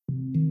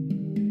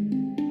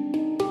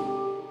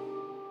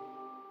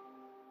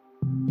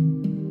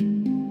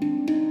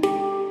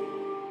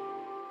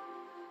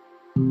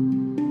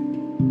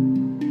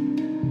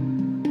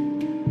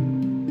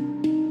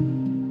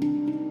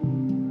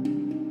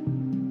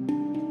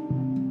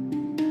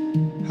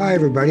Hi,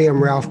 everybody.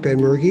 I'm Ralph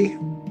Ben-Murgy.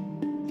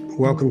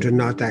 Welcome to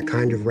Not That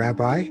Kind of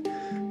Rabbi.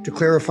 To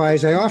clarify,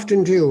 as I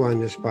often do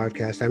on this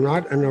podcast, I'm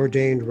not an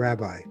ordained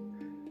rabbi.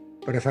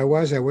 But if I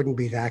was, I wouldn't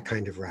be that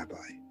kind of rabbi.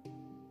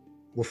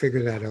 We'll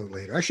figure that out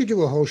later. I should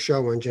do a whole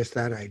show on just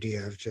that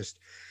idea of just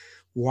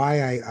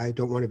why I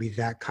don't want to be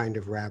that kind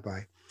of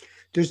rabbi.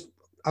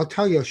 I'll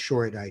tell you a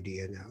short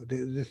idea now.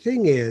 The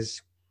thing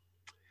is,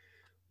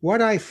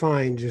 what I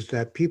find is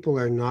that people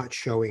are not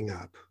showing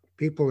up.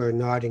 People are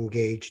not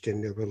engaged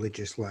in their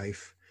religious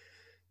life.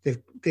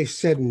 They've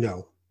said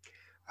no.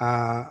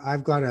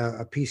 I've got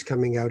a piece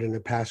coming out in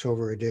the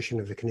Passover edition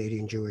of the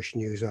Canadian Jewish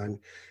News on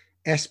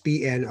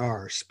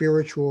SBNR,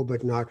 spiritual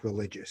but not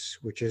religious,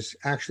 which is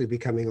actually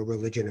becoming a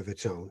religion of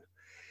its own.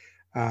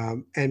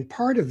 And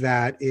part of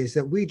that is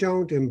that we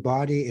don't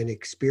embody and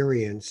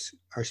experience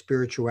our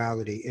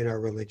spirituality in our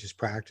religious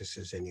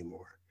practices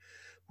anymore.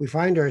 We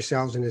find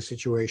ourselves in a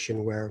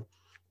situation where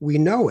we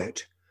know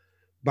it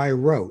by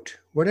rote,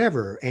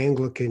 whatever,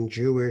 Anglican,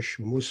 Jewish,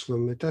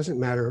 Muslim, it doesn't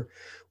matter.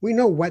 We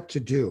know what to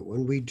do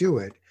and we do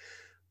it.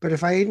 But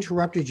if I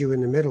interrupted you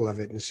in the middle of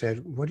it and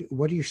said,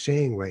 what are you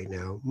saying right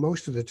now?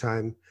 Most of the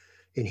time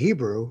in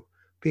Hebrew,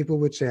 people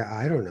would say,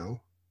 I don't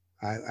know.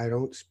 I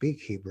don't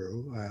speak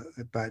Hebrew,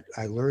 but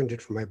I learned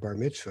it for my bar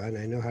mitzvah and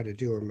I know how to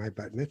do it, or my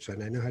bat mitzvah,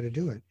 and I know how to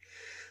do it.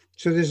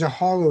 So there's a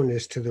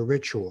hollowness to the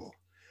ritual.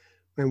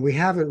 And we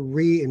haven't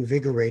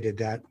reinvigorated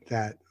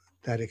that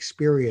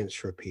experience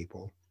for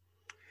people.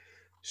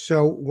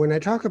 So when I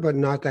talk about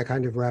not that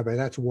kind of rabbi,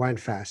 that's one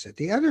facet.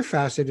 The other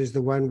facet is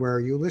the one where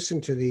you listen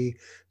to the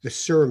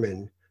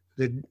sermon,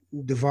 the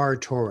Devar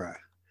Torah,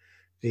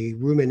 the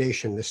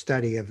rumination, the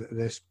study of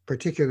this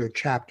particular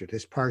chapter,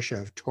 this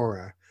parsha of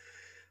Torah.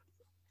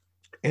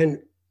 And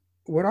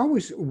what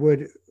always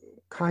would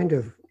kind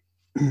of,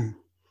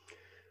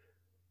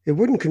 it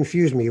wouldn't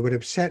confuse me, it would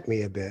upset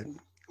me a bit,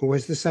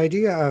 was this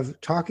idea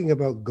of talking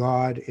about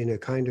God in a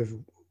kind of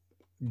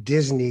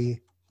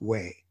Disney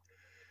way.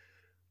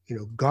 You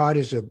know, God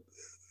is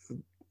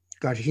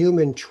got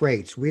human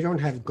traits. We don't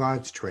have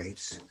God's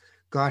traits.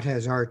 God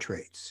has our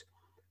traits.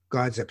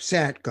 God's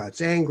upset, God's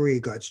angry,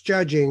 God's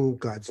judging,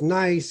 God's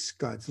nice,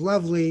 God's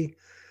lovely.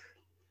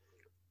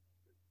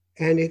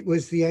 And it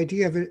was the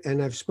idea of it,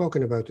 and I've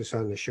spoken about this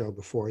on the show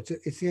before,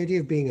 it's the idea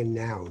of being a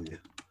noun.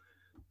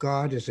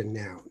 God is a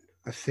noun,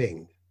 a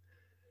thing.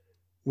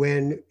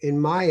 When, in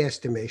my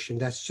estimation,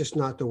 that's just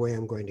not the way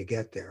I'm going to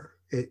get there.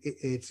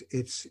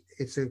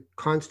 It's a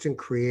constant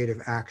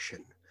creative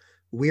action.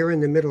 We're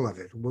in the middle of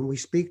it. When we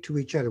speak to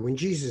each other, when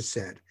Jesus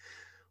said,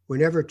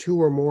 whenever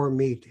two or more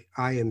meet,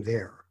 I am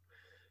there.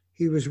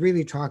 He was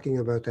really talking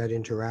about that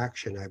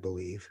interaction, I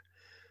believe,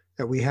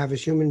 that we have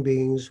as human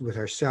beings with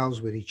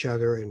ourselves, with each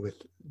other, and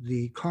with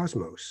the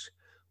cosmos,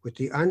 with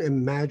the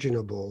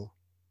unimaginable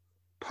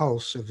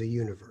pulse of the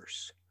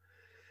universe.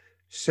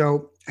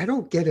 So I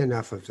don't get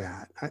enough of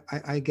that.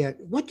 I get,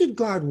 what did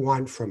God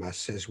want from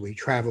us as we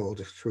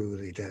traveled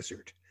through the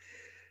desert?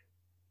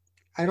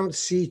 I don't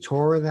see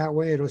Torah that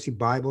way. I don't see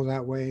Bible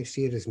that way. I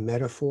see it as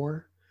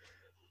metaphor.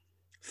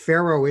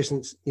 Pharaoh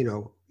isn't,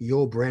 Yul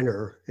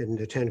Brynner in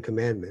the Ten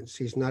Commandments.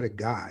 He's not a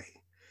guy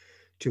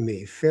to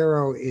me.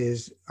 Pharaoh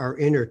is our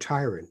inner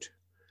tyrant,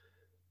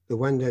 the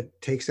one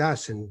that takes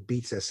us and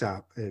beats us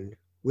up. And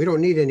we don't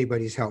need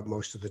anybody's help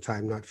most of the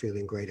time, not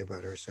feeling great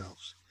about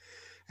ourselves.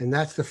 And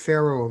that's the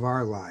Pharaoh of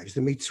our lives, the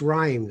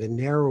Mitzrayim, the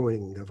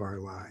narrowing of our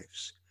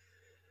lives,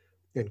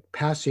 and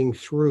passing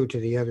through to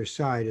the other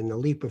side, and the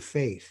leap of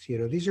faith.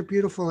 These are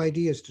beautiful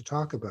ideas to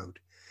talk about.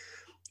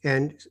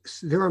 And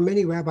there are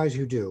many rabbis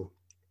who do,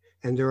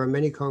 and there are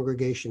many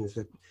congregations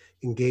that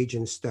engage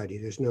in study,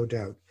 there's no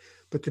doubt.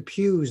 But the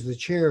pews, the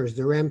chairs,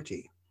 they're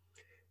empty.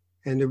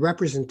 And the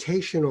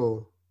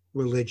representational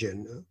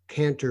religion,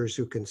 cantors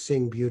who can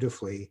sing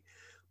beautifully,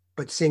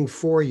 but sing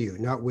for you,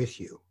 not with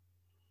you.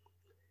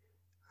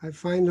 I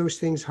find those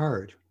things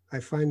hard.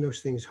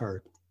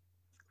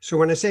 So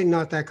when I say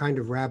not that kind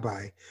of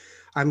rabbi,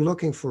 I'm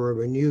looking for a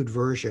renewed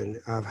version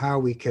of how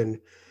we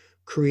can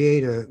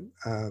create a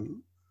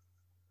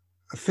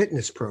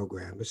fitness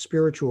program, a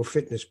spiritual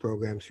fitness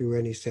program through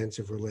any sense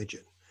of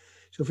religion.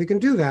 So if we can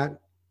do that,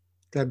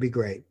 that'd be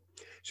great.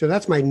 So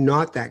that's my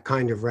not that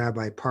kind of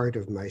rabbi part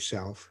of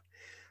myself,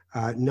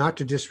 not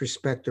to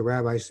disrespect the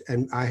rabbis.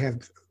 And I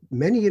have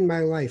many in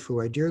my life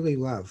who I dearly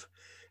love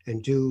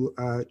and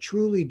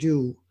truly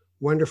do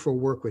wonderful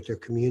work with their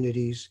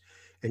communities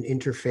and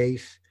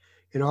interfaith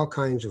in all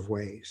kinds of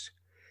ways.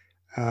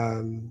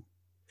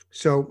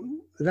 So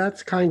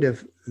that's kind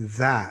of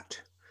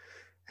that.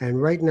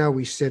 And right now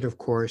we sit, of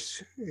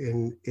course,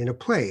 in a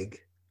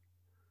plague,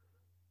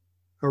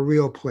 a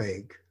real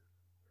plague.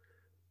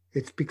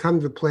 It's become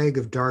the plague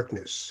of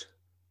darkness,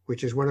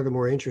 which is one of the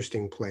more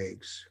interesting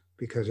plagues,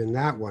 because in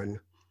that one,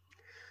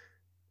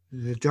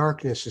 the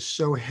darkness is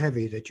so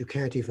heavy that you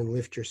can't even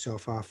lift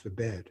yourself off the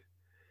bed,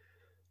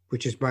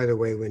 which is, by the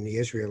way, when the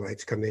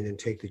Israelites come in and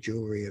take the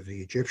jewelry of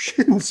the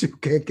Egyptians who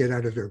can't get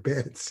out of their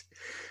beds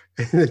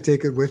and they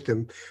take it with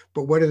them.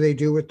 But what do they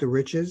do with the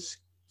riches?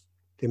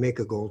 They make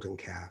a golden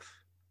calf.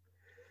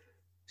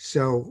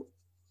 So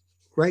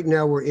right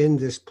now we're in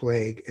this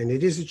plague, and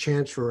it is a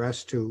chance for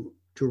us to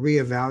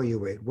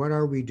reevaluate. What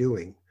are we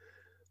doing?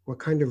 What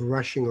kind of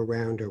rushing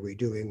around are we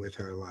doing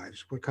with our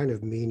lives? What kind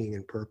of meaning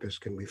and purpose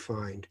can we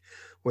find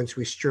once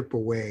we strip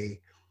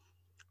away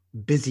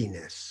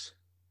busyness?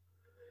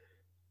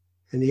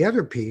 And the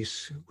other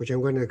piece, which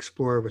I'm going to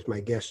explore with my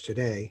guest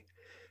today,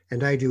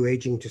 and I do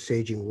aging to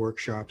saging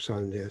workshops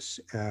on this,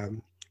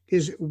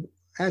 is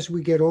as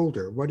we get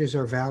older, what is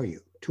our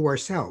value to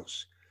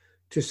ourselves,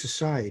 to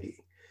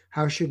society?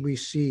 How should we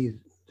see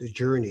the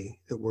journey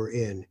that we're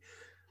in?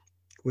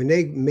 When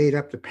they made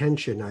up the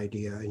pension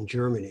idea in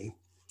Germany,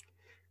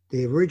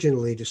 they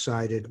originally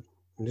decided,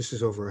 and this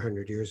is over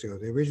 100 years ago,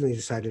 they originally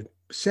decided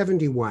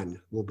 71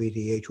 will be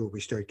the age where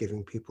we start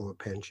giving people a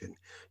pension,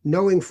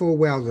 knowing full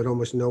well that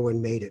almost no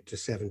one made it to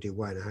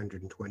 71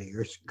 120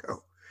 years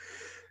ago.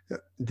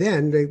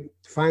 Then they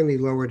finally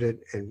lowered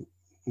it and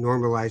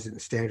normalized it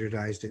and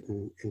standardized it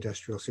in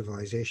industrial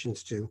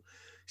civilizations to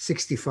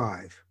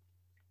 65.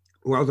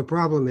 Well, the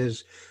problem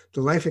is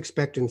the life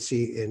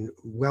expectancy in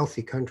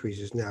wealthy countries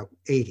is now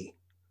 80.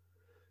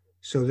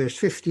 So there's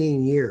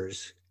 15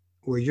 years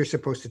where you're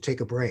supposed to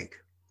take a break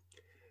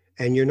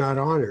and you're not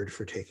honored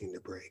for taking the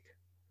break.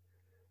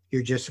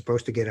 You're just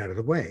supposed to get out of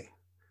the way.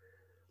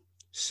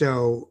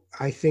 So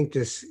I think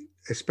this,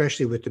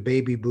 especially with the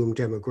baby boom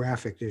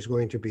demographic, there's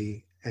going to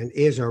be, and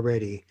is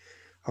already,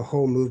 a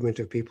whole movement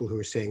of people who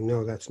are saying,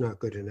 no, that's not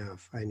good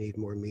enough. I need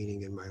more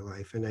meaning in my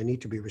life, and I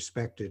need to be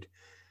respected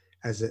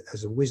as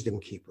a wisdom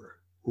keeper,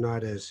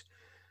 not as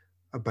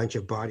a bunch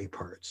of body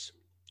parts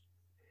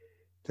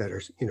that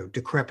are,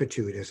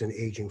 decrepitude as an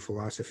aging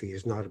philosophy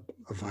is not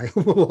a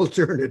viable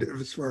alternative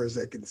as far as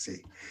I can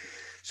see.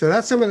 So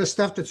that's some of the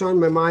stuff that's on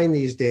my mind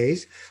these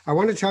days. I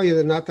want to tell you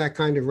that Not That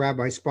Kind of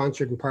Rabbi,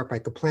 sponsored in part by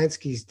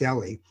Kaplansky's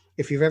Deli.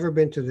 If you've ever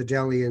been to the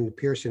deli in the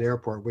Pearson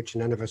Airport, which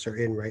none of us are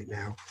in right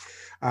now,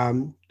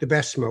 the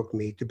best smoked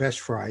meat, the best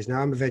fries.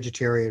 Now I'm a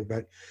vegetarian,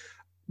 but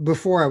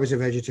before I was a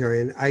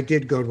vegetarian, I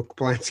did go to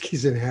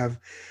Kaplansky's and have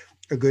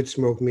a good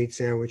smoked meat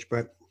sandwich.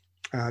 But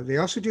they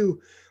also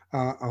do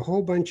a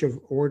whole bunch of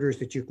orders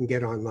that you can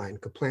get online,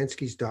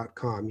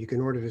 kaplanskys.com. You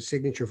can order the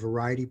signature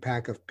variety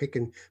pack of pick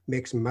and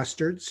mix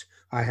mustards.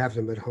 I have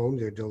them at home.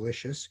 They're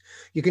delicious.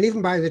 You can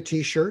even buy the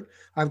t-shirt.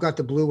 I've got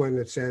the blue one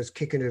that says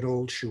kicking it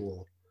old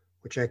shul,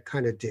 which I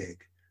kind of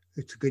dig.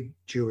 It's a good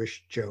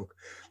Jewish joke.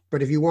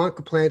 But if you want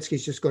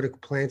Kaplanskys, just go to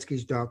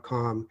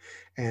kaplanskys.com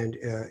and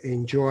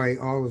enjoy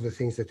all of the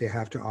things that they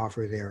have to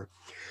offer there.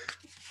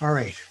 All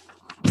right.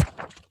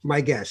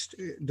 My guest,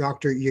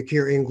 Dr.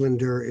 Yakir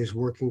Englander, is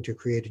working to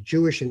create a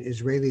Jewish and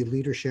Israeli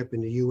leadership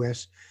in the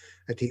U.S.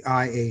 at the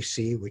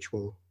IAC, which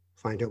we'll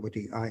find out what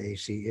the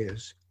IAC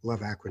is.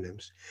 Love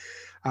acronyms.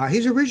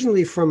 He's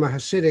originally from a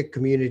Hasidic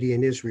community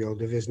in Israel,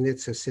 the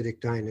Viznitz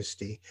Hasidic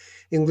dynasty.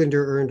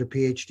 Englander earned a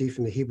PhD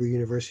from the Hebrew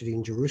University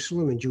in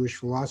Jerusalem in Jewish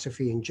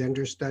philosophy and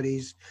gender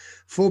studies,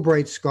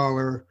 Fulbright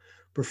scholar,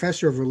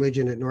 professor of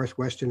religion at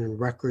Northwestern and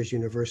Rutgers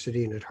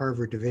University and at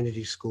Harvard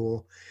Divinity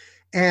School.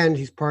 And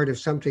he's part of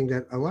something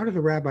that a lot of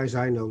the rabbis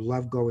I know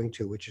love going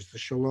to, which is the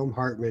Shalom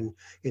Hartman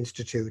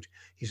Institute.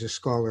 He's a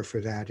scholar for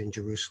that in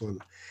Jerusalem.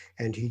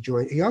 And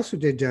he also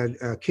did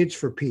Kids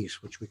for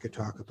Peace, which we could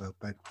talk about.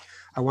 But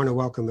I want to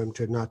welcome him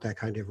to Not That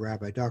Kind of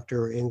Rabbi.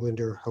 Dr.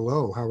 Englander,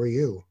 hello, how are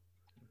you?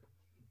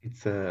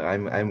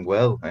 I'm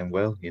well. I'm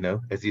well.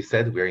 As you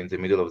said, we're in the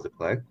middle of the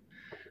plague,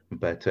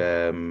 but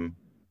I'm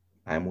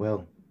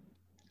well.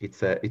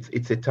 It's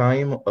a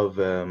time of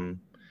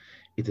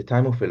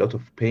a lot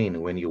of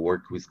pain when you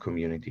work with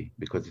community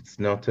because it's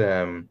not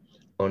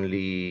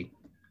only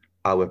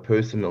our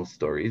personal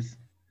stories.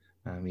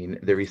 I mean,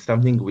 there is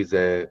something with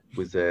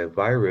a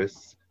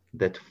virus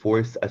that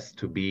force us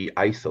to be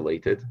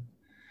isolated,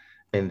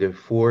 and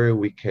therefore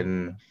we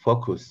can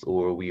focus,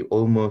 or we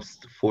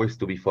almost forced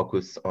to be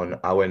focused on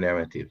our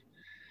narrative.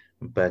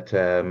 But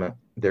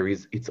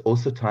it's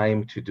also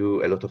time to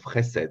do a lot of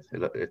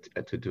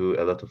chesed, to do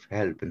a lot of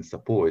help and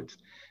support,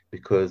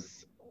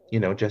 because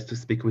just to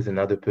speak with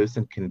another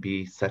person can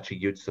be such a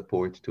huge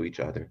support to each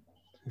other.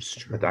 It's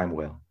But true. I'm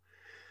well.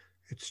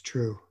 It's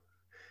true.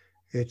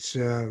 It's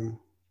that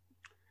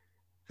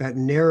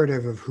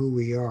narrative of who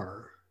we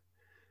are.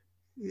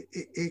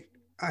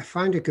 I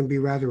find it can be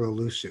rather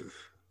elusive.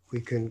 We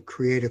can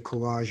create a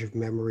collage of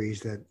memories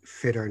that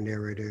fit our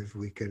narrative.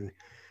 We can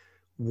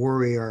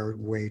worry our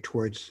way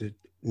towards the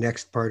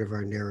next part of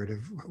our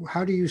narrative.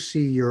 How do you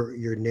see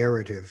your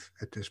narrative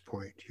at this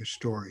point, your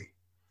story?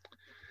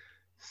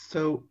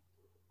 So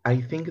I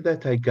think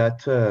that I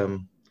got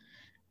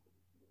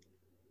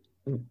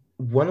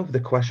one of the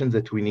questions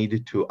that we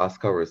needed to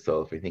ask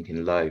ourselves, I think,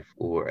 in life,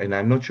 and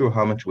I'm not sure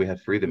how much we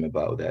have freedom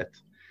about that,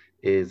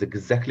 is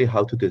exactly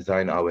how to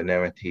design our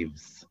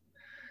narratives.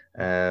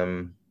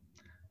 Um,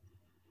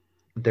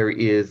 there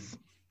is,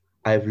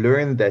 I've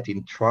learned that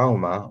in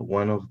trauma,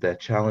 one of the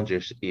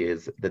challenges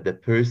is that the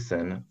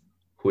person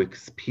who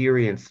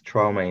experienced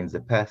trauma in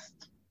the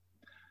past,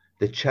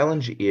 the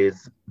challenge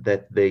is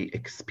that they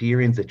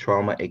experience the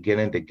trauma again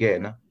and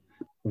again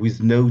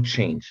with no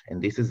change.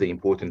 And this is the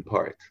important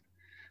part.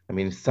 I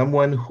mean,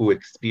 someone who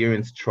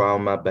experienced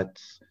trauma, but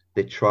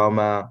the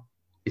trauma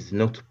is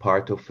not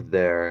part of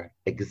their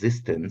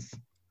existence,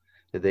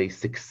 they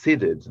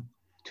succeeded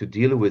to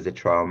deal with the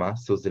trauma.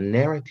 So the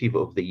narrative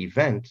of the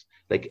event,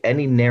 like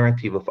any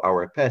narrative of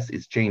our past,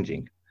 is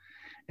changing.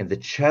 And the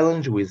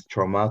challenge with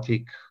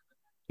traumatic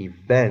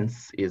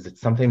events is that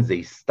sometimes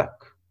they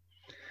stuck.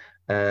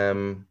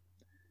 Um,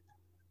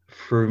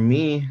 for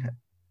me,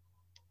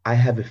 I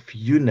have a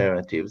few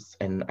narratives,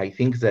 and I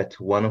think that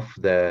one of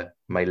the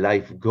my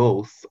life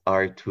goals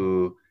are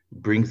to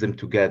bring them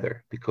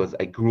together because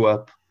I grew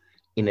up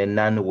in a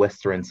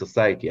non-Western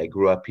society. I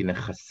grew up in a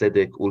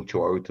Hasidic,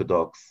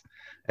 ultra-orthodox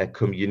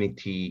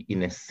community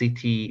in a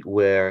city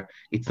where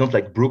it's not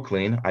like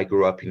Brooklyn. I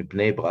grew up in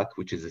Bnei Brak,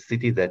 which is a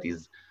city that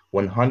is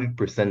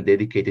 100%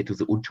 dedicated to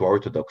the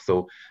ultra-orthodox.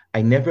 So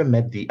I never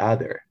met the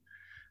other.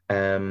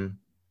 Um,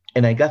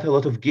 and I got a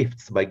lot of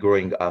gifts by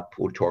growing up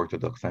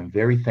ultra-Orthodox. I'm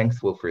very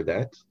thankful for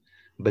that,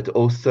 but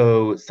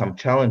also some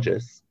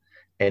challenges.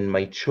 And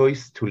my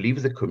choice to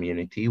leave the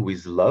community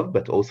with love,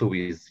 but also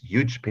with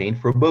huge pain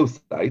for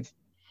both sides,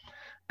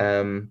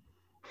 um,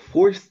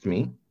 forced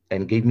me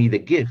and gave me the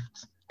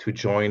gift to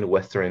join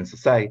Western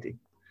society.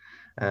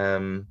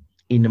 Um,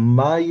 in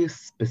my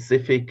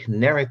specific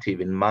narrative,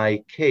 in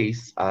my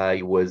case,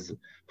 I was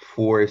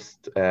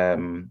forced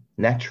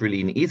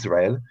naturally in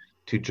Israel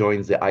to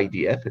join the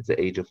IDF at the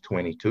age of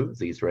 22,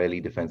 the Israeli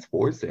Defense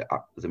Force,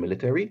 the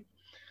military.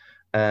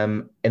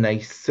 And I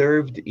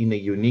served in a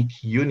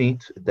unique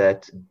unit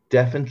that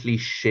definitely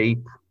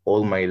shaped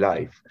all my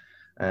life.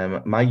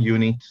 My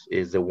unit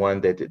is the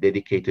one that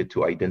dedicated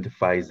to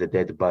identify the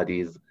dead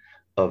bodies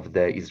of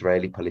the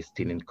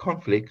Israeli-Palestinian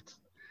conflict,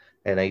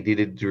 and I did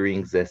it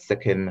during the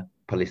second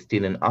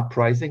Palestinian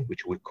uprising,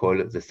 which we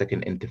call the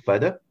second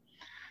Intifada.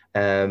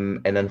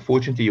 And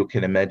unfortunately, you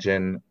can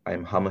imagine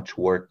how much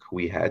work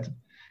we had.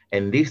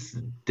 And this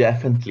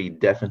definitely,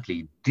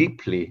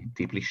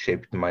 deeply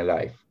shaped my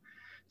life.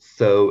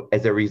 So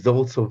as a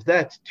result of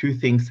that, two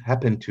things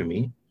happened to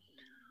me.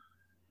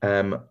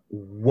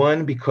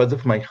 One, because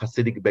of my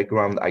Hasidic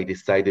background, I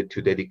decided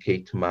to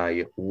dedicate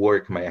my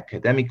work, my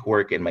academic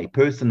work, and my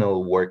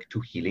personal work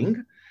to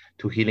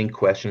healing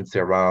questions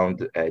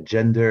around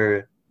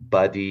gender,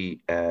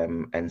 body,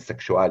 and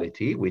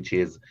sexuality, which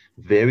is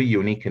very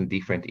unique and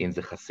different in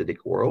the Hasidic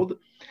world.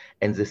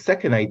 And the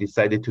second, I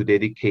decided to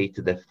dedicate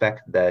the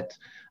fact that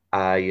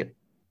I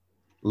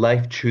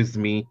life chose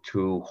me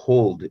to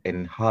hold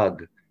and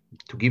hug,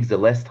 to give the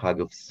last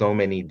hug of so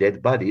many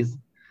dead bodies.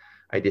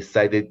 I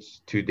decided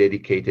to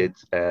dedicate it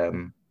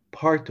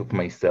part of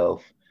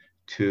myself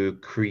to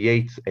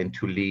create and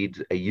to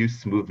lead a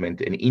youth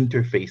movement, an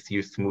interfaith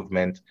youth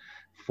movement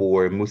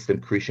for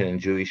Muslim, Christian, and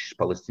Jewish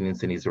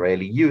Palestinians and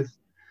Israeli youth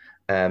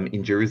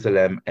in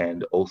Jerusalem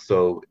and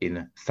also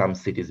in some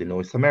cities in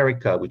North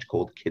America, which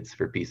called Kids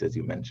for Peace, as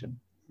you mentioned.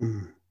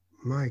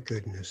 My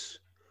goodness.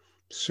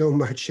 So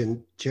much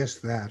in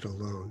just that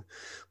alone.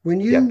 When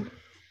Yep. you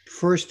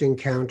first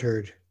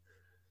encountered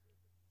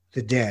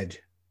the dead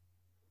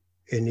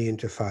in the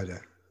Intifada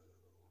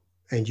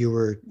and you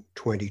were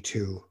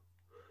 22,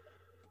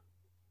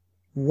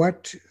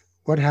 what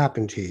what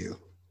happened to you?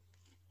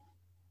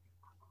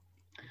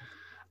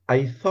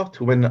 I thought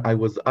when I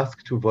was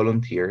asked to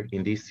volunteer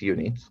in this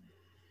unit,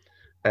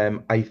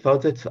 I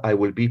thought that I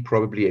will be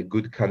probably a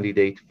good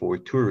candidate for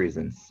two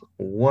reasons.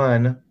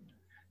 One,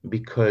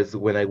 because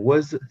when I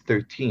was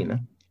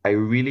 13, I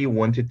really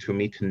wanted to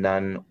meet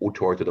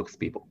non-ultra-Orthodox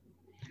people.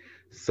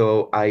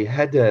 So I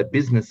had a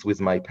business with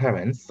my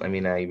parents. I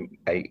mean,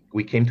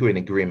 we came to an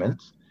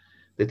agreement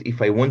that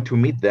if I want to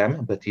meet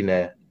them, but in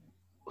a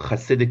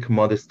Hasidic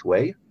modest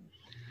way,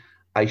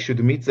 I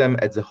should meet them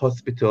at the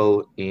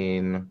hospital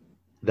in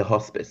the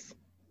hospice.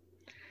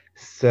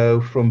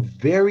 So from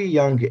very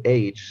young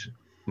age,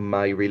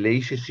 my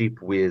relationship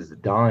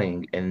with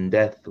dying and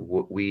death,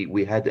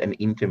 we had an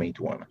intimate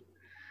one.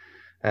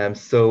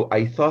 So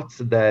I thought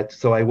that,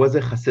 so I was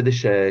a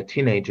Hasidic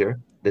teenager,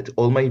 that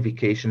all my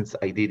vacations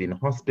I did in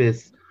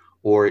hospice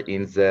or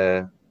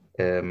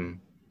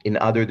um, in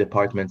other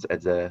departments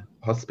at the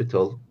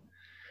hospital.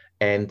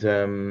 And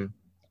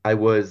I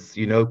was,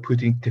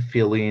 putting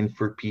tefillin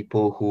for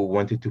people who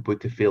wanted to put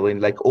tefillin,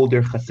 like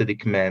older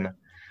Hasidic men.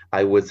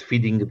 I was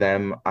feeding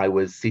them. I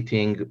was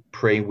sitting,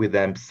 praying with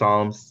them,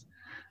 psalms,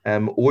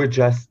 or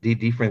just did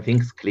different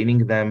things,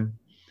 cleaning them,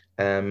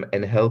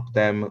 and help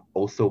them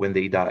also when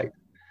they died,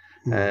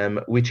 Hmm.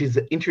 which is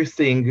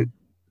interesting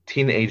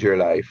teenager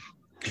life.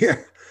 Yeah.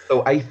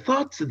 So I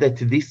thought that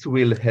this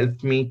will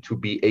help me to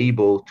be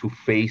able to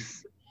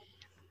face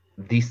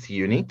this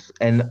unit,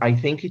 and I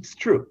think it's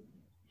true.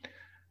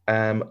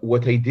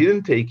 What I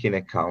didn't take in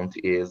account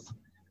is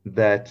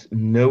that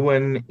no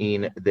one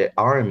in the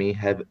army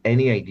have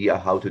any idea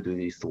how to do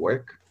this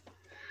work.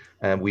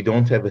 We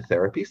don't have a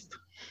therapist.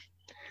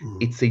 Hmm.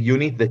 It's a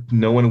unit that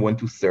no one want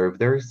to serve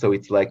there. So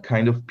it's like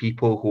kind of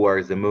people who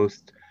are the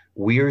most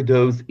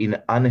weirdos in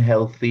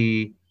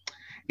unhealthy.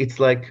 It's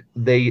like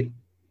they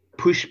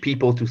push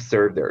people to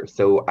serve there.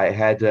 So I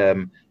had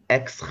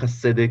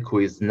ex-Hasidic who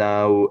is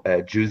now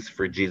a Jews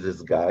for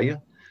Jesus guy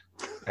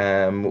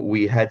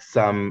We had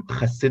some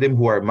Hasidim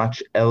who are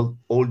much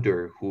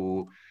older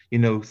who,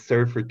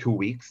 serve for 2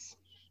 weeks.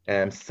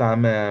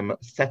 Some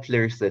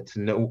settlers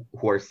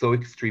who are so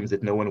extreme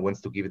that no one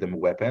wants to give them a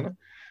weapon.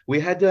 We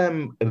had a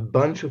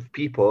bunch of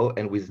people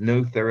and with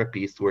no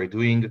therapists who are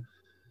doing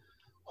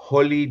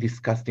holy,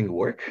 disgusting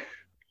work.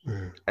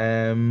 Mm,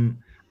 Um,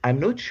 I'm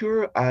not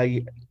sure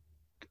I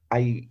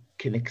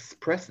can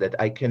express that.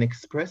 I can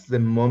express the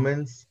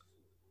moments,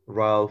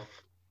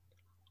 Ralph,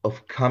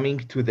 of coming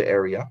to the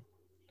area.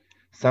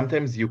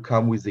 Sometimes you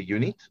come with a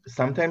unit.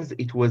 Sometimes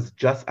it was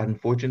just,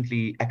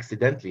 unfortunately,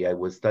 accidentally. I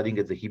was studying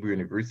at the Hebrew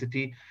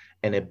University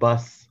and a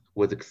bus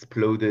was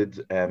exploded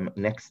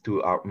next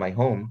to my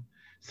home.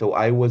 So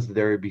I was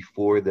there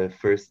before the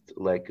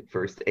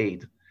first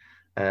aid.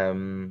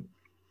 Um,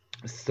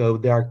 so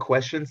there are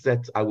questions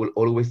that I will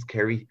always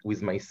carry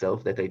with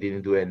myself that I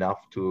didn't do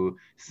enough to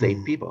save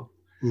mm, people.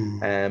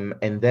 mm,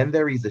 And then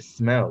there is a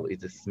smell.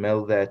 It's a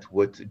smell that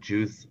what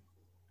Jews,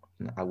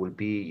 I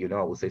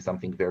will say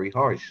something very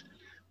harsh.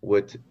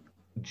 What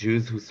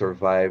Jews who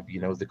survived,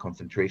 the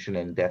concentration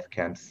and death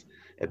camps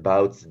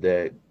about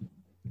the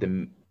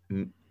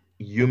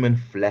human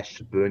flesh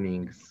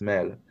burning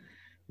smell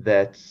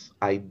that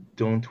I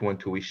don't want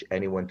to wish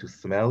anyone to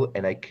smell,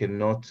 and I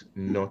cannot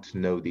not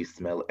know this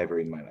smell ever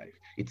in my life.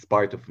 It's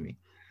part of me.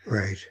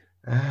 right.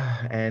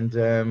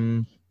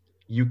 And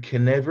you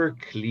can never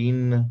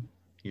clean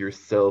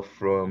yourself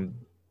from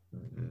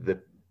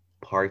the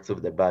parts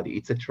of the body.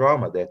 It's a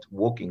trauma that's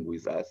walking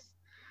with us.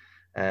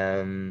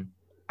 Um,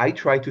 I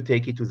try to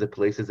take it to the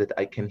places that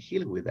I can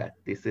heal with that.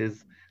 This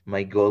is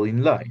my goal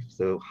in life.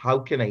 So, how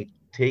can I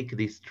take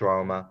this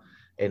trauma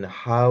and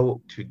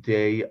how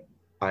today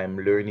I'm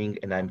learning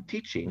and I'm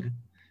teaching,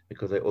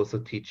 because I also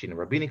teach in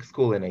rabbinic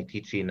school and I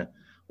teach in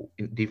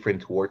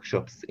different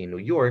workshops in New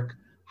York,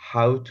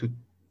 how to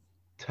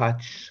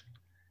touch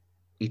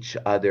each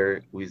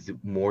other with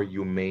more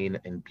humane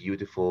and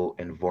beautiful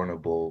and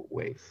vulnerable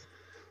ways.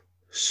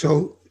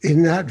 So,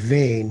 in that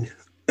vein,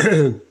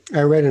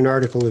 I read an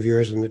article of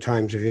yours in the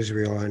Times of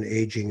Israel on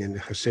aging and the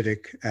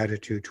Hasidic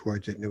attitude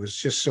towards it, and it was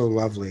just so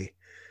lovely.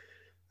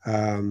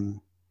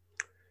 Um,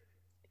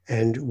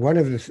 and one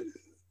of the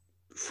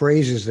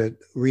phrases that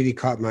really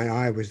caught my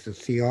eye was the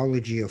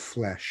theology of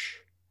flesh.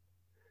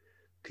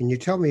 Can you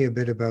tell me a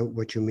bit about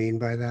what you mean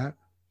by that?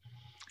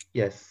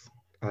 Yes,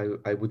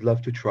 I would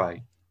love to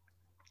try.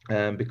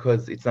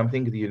 Because it's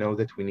something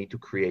that we need to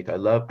create. I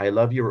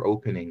love your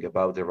opening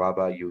about the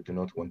rabbi you do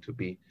not want to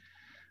be,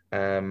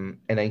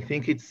 and I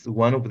think it's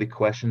one of the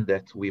questions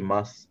that we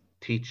must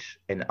teach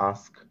and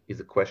ask is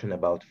a question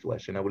about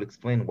flesh, and I will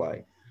explain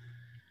why.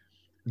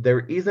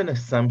 There is an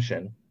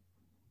assumption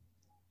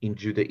in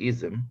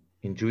Judaism,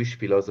 in Jewish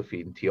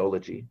philosophy, in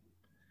theology,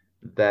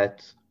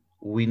 that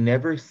we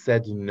never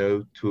said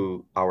no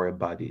to our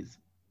bodies,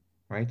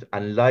 right?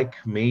 Unlike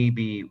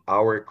maybe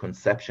our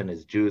conception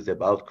as Jews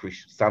about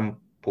some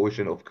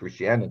portion of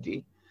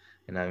Christianity,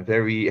 and I'm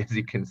very, as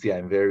you can see,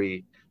 I'm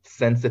very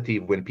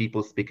sensitive when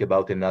people speak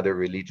about another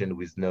religion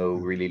with no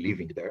really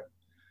living there.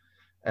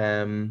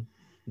 Um,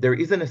 there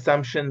is an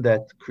assumption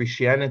that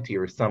Christianity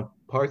or some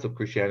parts of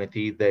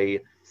Christianity, they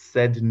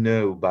said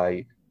no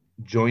by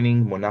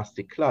joining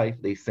monastic life,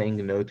 they saying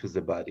no to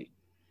the body.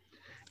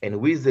 And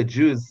with the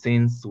Jews,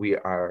 since we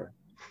are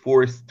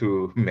forced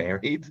to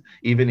marry,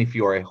 even if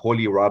you are a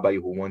holy rabbi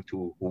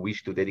who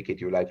wish to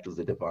dedicate your life to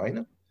the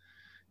divine,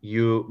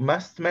 you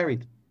must marry.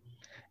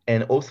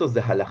 And also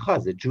the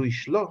halacha, the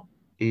Jewish law,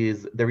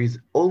 is there is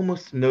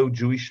almost no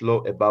Jewish law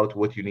about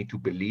what you need to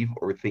believe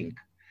or think.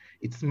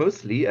 It's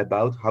mostly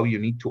about how you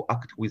need to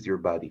act with your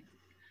body.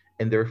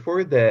 And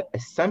therefore, the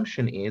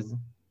assumption is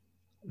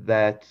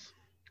that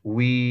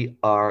we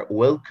are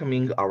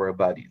welcoming our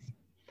bodies.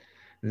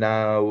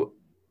 Now,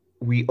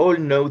 we all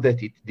know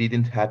that it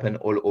didn't happen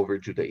all over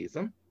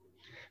Judaism.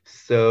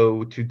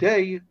 So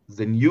today,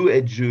 the New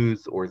Age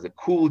Jews or the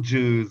cool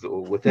Jews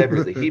or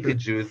whatever, the hippie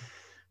Jews,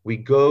 we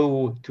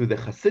go to the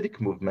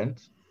Hasidic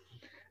movement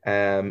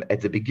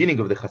at the beginning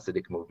of the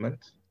Hasidic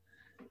movement.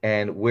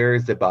 And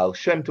where's the Baal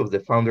Shem Tov, the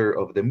founder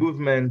of the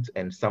movement,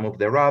 and some of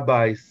the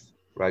rabbis,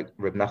 right?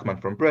 Reb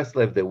Nachman from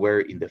Breslev, they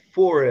were in the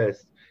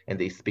forest and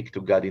they speak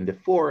to God in the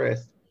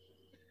forest.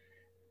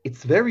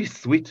 It's very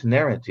sweet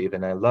narrative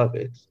and I love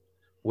it.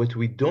 What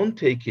we don't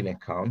take in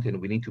account, and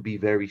we need to be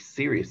very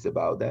serious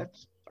about that,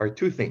 are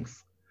two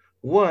things.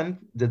 One,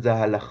 that the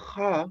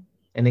halacha,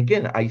 and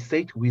again, I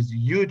say it with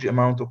huge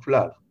amount of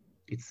love.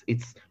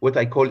 It's what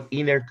I call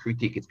inner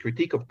critique. It's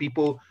critique of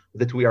people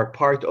that we are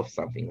part of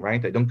something,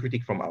 right? I don't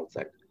critique from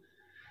outside.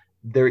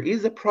 There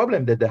is a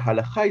problem that the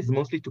halacha is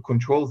mostly to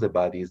control the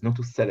body, is not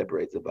to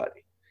celebrate the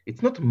body.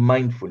 It's not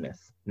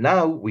mindfulness.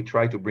 Now we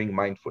try to bring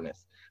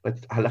mindfulness, but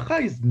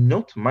halacha is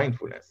not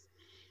mindfulness.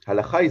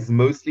 Halacha is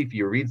mostly, if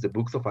you read the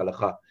books of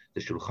halacha,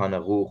 the Shulchan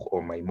Aruch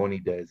or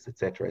Maimonides,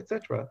 etc.,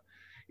 etc.,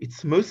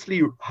 it's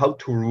mostly how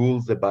to rule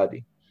the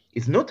body.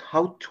 It's not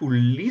how to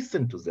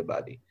listen to the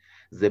body.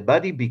 The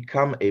body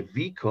become a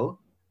vehicle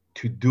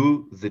to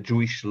do the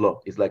Jewish law.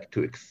 It's like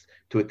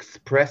to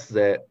express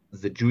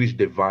the Jewish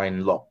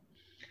divine law.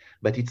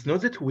 but it's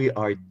not that we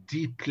are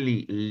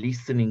deeply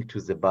listening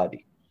to the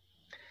body.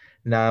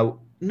 Now,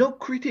 no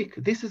critique.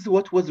 This is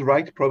what was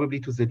right probably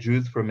to the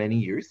Jews for many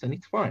years, and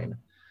it's fine.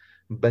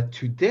 But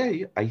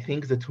today, I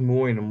think that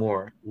more and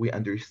more we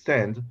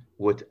understand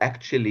what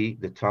actually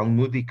the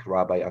Talmudic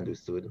rabbi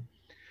understood,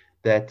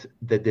 that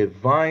the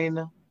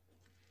divine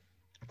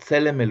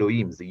Tselem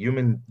Elohim,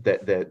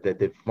 the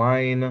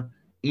divine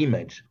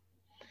image,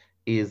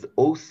 is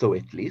also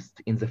at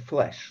least in the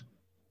flesh,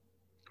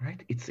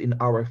 right? It's in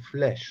our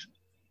flesh.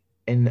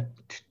 And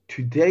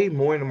today,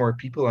 more and more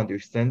people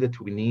understand that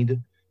we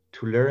need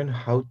to learn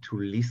how to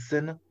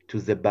listen to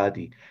the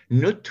body,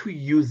 not to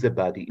use the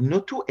body,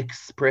 not to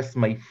express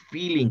my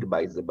feeling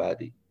by the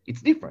body.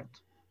 It's different.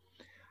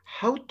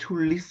 How to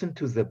listen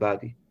to the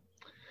body.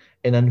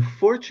 And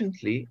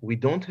unfortunately, we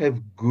don't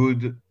have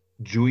good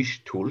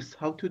Jewish tools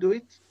how to do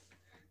it.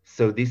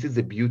 So this is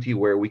a beauty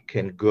where we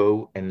can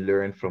go and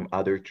learn from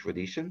other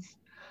traditions,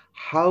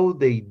 how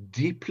they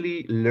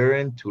deeply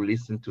learn to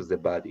listen to the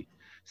body.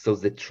 So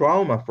the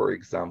trauma, for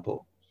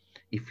example,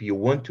 if you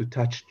want to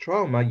touch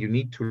trauma, you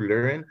need to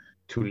learn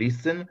to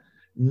listen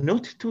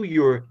not to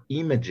your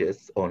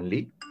images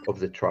only of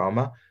the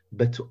trauma,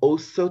 but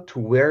also to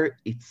where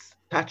it's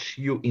touch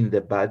you in the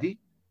body,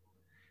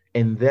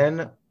 and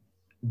then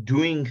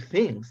doing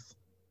things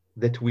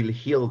that will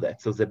heal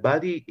that. So the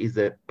body is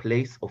a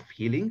place of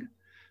healing,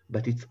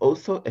 but it's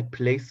also a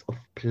place of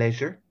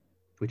pleasure,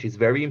 which is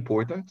very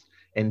important.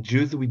 And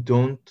Jews, we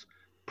don't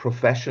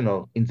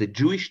professional in the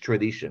Jewish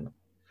tradition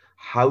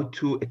how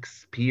to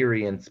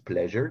experience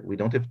pleasure. We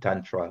don't have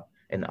tantra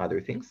and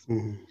other things.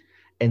 Mm-hmm.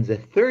 And the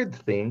third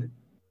thing,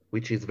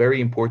 which is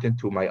very important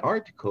to my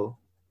article,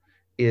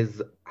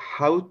 is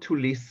how to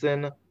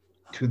listen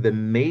to the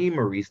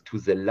memories, to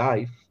the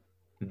life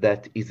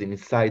that is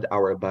inside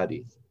our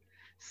bodies.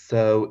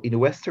 So in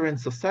Western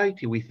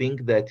society, we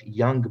think that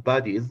young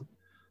bodies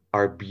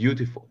are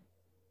beautiful.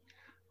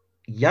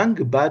 Young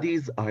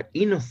bodies are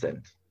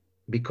innocent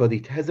because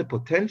it has a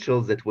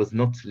potential that was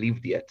not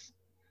lived yet.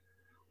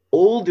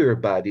 Older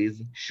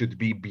bodies should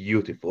be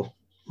beautiful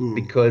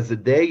because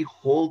they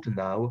hold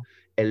now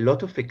a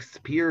lot of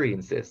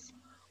experiences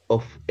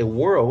of a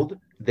world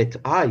that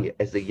I,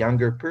 as a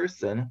younger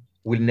person,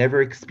 will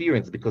never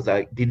experience because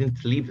I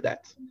didn't live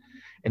that.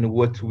 And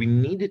what we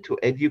needed to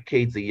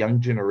educate the young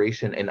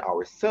generation and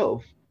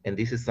ourselves, and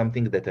this is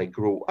something that I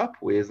grew up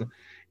with,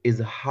 is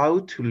how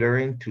to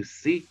learn to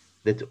see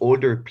that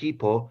older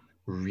people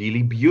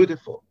really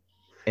beautiful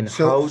and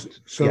So, how to,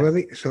 so let yes,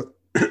 me, so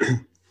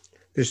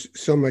there's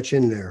so much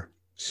in there.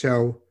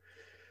 So,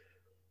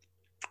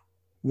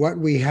 what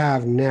we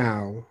have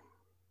now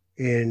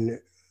in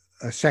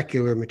a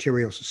secular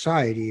material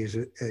society is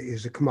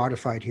a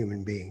commodified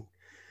human being.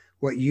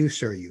 What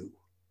use are you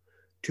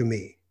to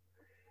me?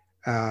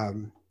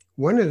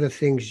 One of the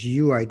things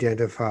you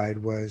identified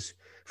was,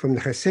 from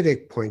the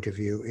Hasidic point of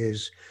view,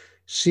 is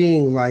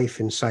seeing life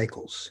in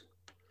cycles.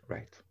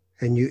 right.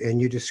 And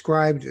you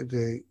described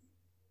the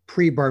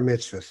pre-bar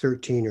mitzvah,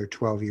 13 or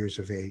 12 years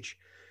of age,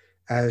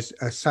 as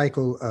a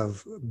cycle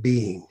of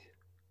being.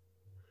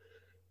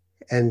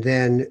 And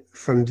then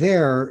from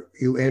there,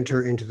 you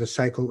enter into the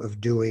cycle of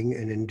doing.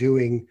 And in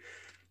doing,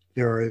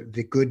 there are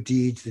the good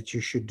deeds that you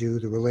should do,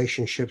 the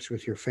relationships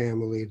with your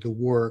family, the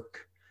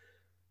work.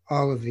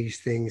 All of these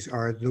things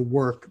are the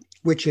work,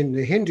 which in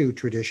the Hindu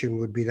tradition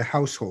would be the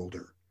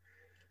householder.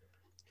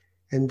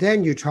 And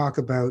then you talk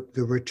about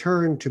the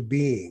return to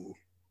being.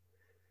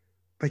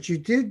 But you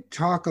did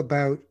talk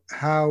about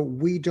how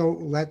we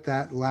don't let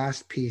that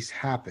last piece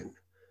happen.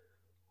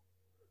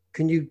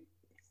 Can you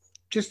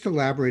just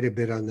elaborate a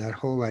bit on that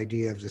whole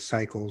idea of the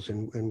cycles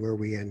and where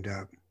we end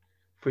up?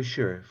 For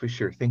sure, for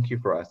sure. Thank you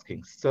for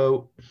asking.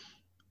 So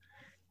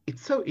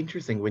it's so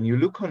interesting when you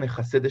look on the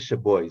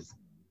Hasidic boys,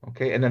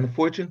 okay? And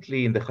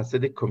unfortunately, in the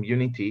Hasidic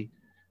community,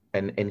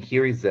 and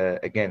here is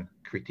again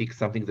critique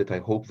something that I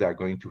hope they are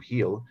going to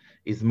heal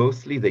is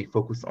mostly they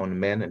focus on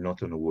men and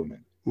not on a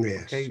woman.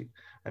 Yes. Okay,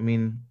 I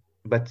mean,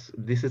 but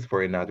this is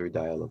for another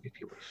dialogue if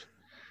you wish.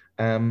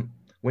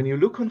 When you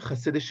look on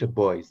Hasidic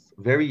boys,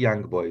 very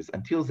young boys,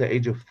 until the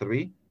age of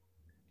 3,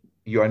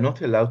 you are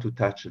not allowed to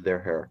touch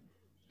their hair.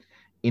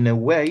 In a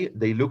way,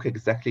 they look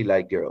exactly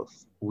like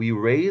girls. We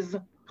raise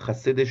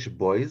Hasidic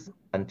boys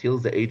until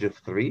the age of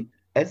 3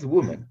 as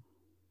women,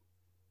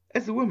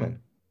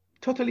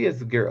 totally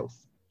as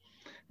girls.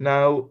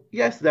 Now,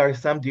 yes, there are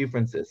some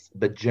differences,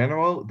 but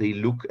general, they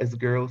look as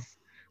girls.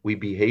 We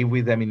behave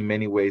with them in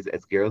many ways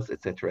as girls,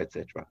 etc.,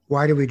 etc.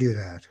 Why do we do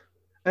that?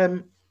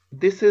 Um,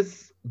 this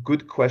is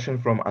good question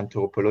from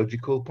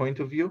anthropological point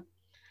of view.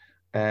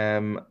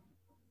 Um,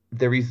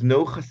 there is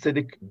no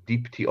Hasidic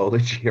deep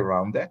theology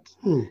around that.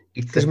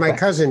 It's a Because my fact.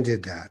 cousin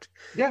did that.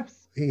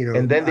 Yes. You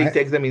And know, then they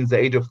take them in the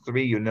age of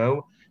 3,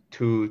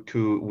 to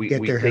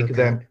get we their hair take cut.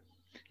 them,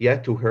 yeah,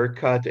 to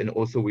haircut, and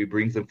also we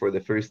bring them for the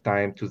first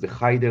time to the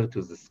cheder,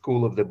 to the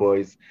school of the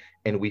boys,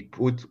 and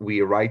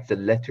we write the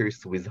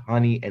letters with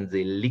honey, and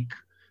they lick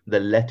the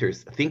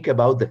letters. Think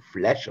about the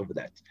flesh of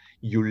that.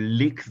 You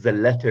lick the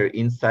letter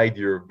inside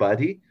your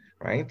body,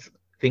 right?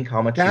 think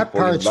how much you That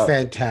fall in part's love.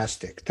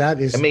 fantastic. That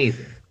is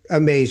Amazing,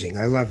 amazing.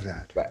 I love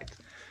that. right?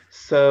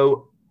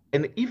 So,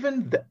 and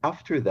even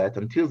after that,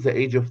 until the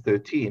age of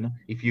 13,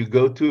 if you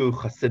go to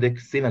Hasidic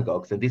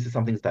synagogues, and this is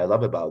something that I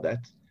love about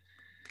that,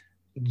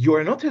 you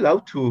are not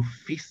allowed to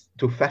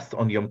fast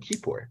on Yom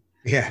Kippur.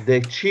 Yeah.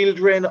 The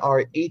children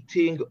are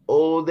eating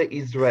all the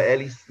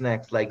Israeli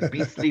snacks, like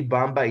Bisli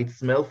Bamba. It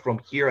smells from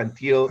here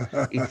until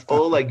it's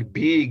all like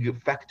big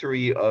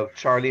factory of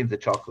Charlie and the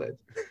Chocolate.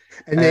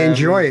 And they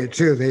enjoy Um, it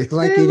too. They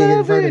like they eating it in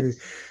love front of it. you.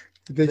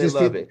 They They just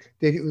love eat.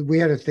 it. We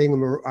had a thing.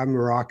 I'm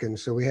Moroccan,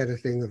 so we had a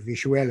thing of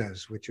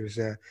vishuelas, which was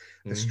a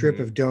strip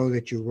Hmm. of dough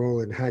that you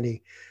roll in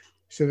honey.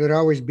 So there'd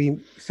always be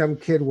some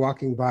kid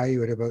walking by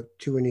you at about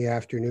 2 in the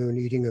afternoon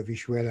eating a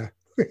vishuela.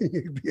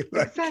 You'd be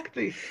like,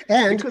 Exactly.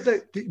 and Because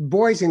I, the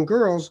boys and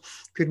girls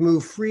could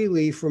move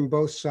freely from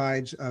both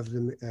sides of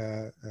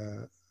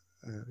the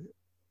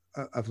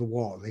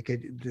wall. They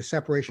could. The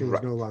separation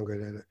was no right. longer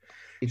there.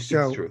 It's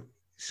So true.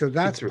 so It's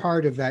that's true.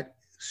 part of that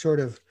sort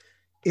of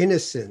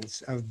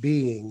innocence of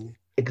being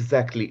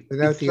Exactly.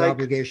 without It's the like,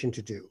 obligation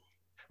to do.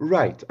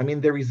 right. I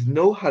mean, there is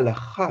no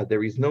halacha,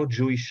 there is no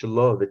Jewish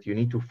law that you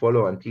need to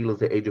follow until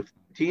the age of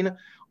 13.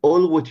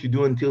 All what you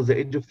do until the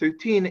age of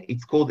 13,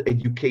 it's called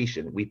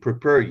education. We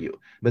prepare you,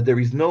 but there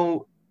is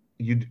no,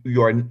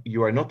 you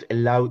are not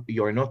allowed,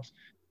 you are not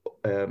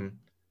um,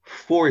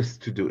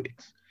 forced to do it,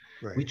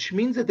 Right. which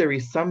means that there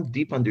is some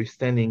deep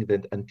understanding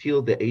that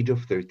until the age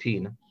of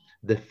 13,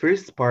 the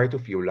first part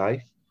of your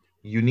life,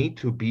 you need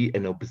to be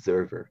an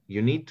observer.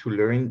 You need to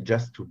learn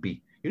just to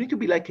be. You need to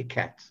be like a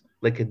cat,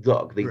 like a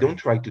dog. They don't Right.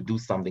 try to do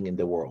something in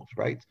the world,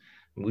 right?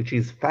 Which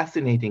is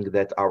fascinating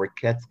that our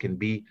cats can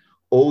be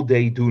all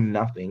day do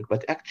nothing,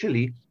 but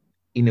actually,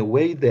 in a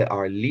way, they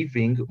are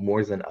living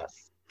more than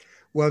us.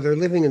 Well, they're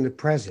living in the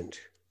present.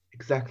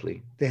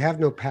 Exactly. They have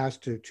no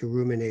past to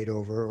ruminate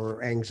over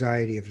or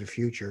anxiety of the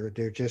future.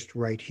 They're just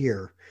right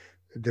here.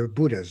 They're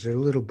Buddhas. They're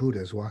little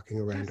Buddhas walking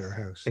around our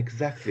Yes, house.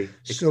 exactly,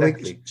 So we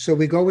exactly. so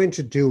we go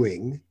into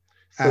doing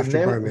So after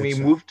now bar we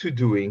mitzvah. move to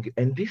doing,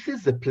 and this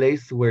is a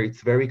place where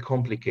it's very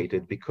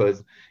complicated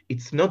because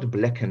it's not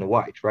black and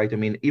white, right? I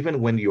mean,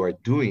 even when you are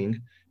doing,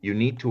 you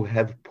need to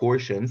have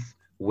portions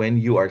when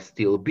you are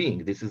still being.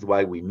 This is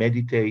why we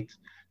meditate.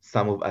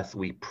 Some of us,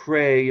 we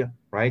pray,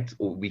 right?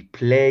 Or we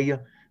play.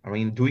 I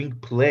mean, doing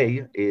play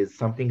is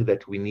something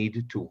that we need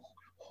to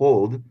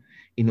hold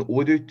in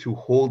order to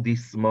hold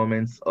these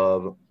moments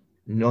of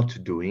not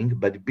doing,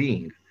 but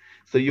being.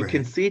 So you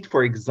can Right. see it,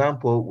 for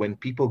example, when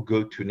people go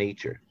to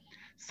nature.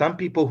 Some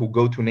people who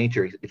go to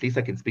nature, at least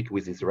I can speak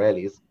with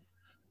Israelis,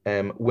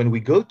 when we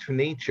go to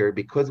nature,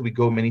 because we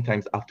go many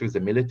times after the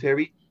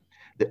military,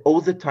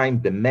 all the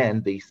time the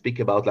men, they speak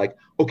about like,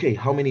 okay,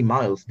 how many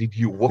miles did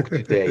you walk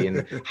today, and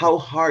how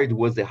hard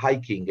was the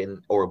hiking and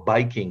or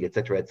biking,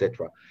 etc.,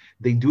 etc.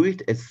 They do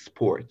it as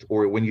sport,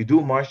 or when you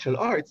do martial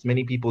arts,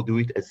 many people do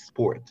it as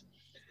sport.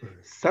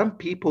 Some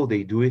people,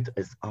 they do it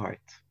as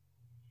art.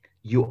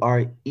 You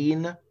are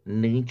in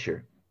nature.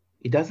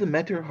 It doesn't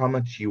matter how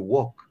much you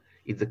walk.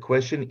 It's the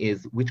question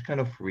is which kind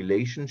of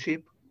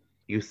relationship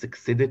you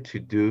succeeded to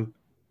do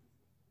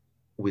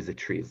with the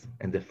trees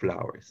and the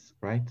flowers,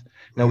 right?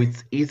 Now Right.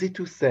 it's easy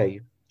to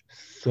say,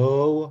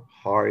 so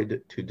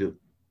hard to do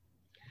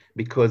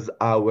because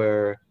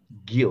our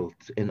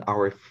guilt and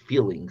our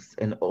feelings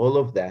and all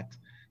of that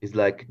is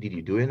like, did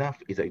you do enough?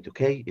 Is it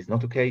okay? Is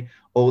not okay?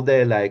 All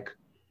the like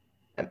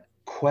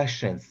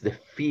questions, the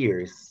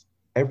fears,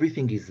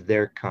 everything is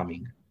there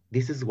coming.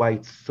 This is why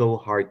it's so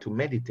hard to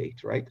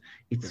meditate, right?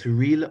 It's Right.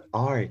 real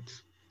art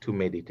to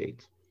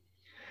meditate.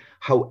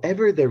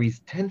 However, there is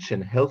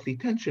tension, healthy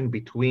tension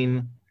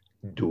between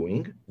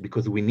doing,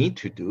 because we need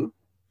to do,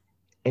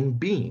 and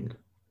being.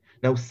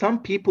 Now,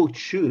 some people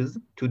choose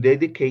to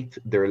dedicate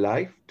their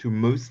life to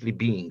mostly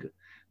being,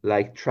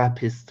 like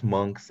Trappist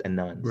monks and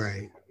nuns,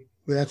 Right.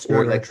 Well, that's or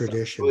not our like some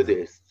tradition, though.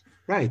 Buddhists,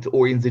 right?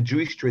 Or in the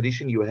Jewish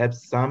tradition, you have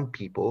some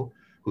people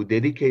who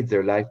dedicate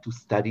their life to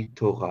study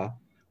Torah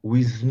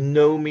with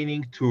no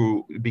meaning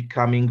to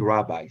becoming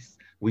rabbis,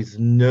 with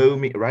no,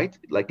 right?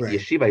 Like Right.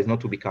 yeshiva is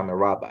not to become a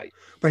rabbi.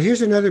 But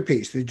here's another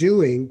piece: the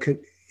doing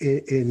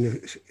in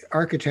the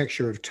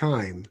architecture of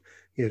time,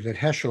 that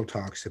Heschel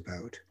talks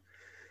about.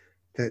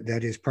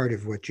 That is part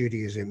of what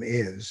Judaism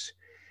is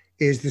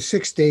the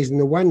 6 days and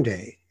the one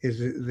day, is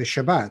the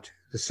Shabbat.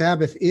 The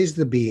Sabbath is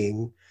the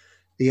being,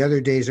 the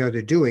other days are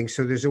the doing.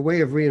 So there's a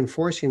way of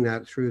reinforcing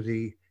that through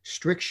the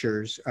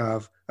strictures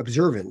of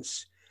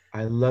observance.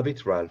 I love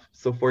it, Ralph.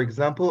 So, for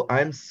example,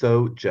 I'm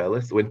so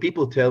jealous when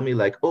people tell me,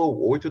 like, oh,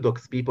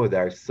 Orthodox people that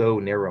are so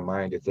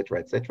narrow-minded, etc.,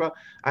 etc.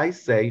 I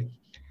say,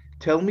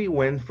 tell me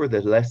when for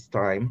the last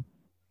time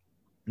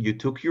you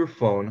took your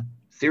phone,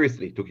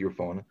 seriously took your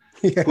phone,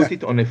 put Yeah.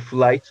 it on a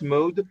flight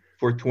mode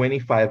for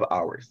 25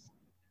 hours.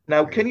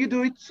 Now, can Right. you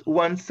do it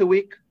once a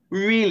week?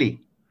 Really?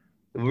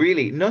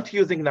 Really? Not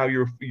using now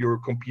your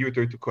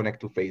computer to connect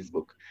to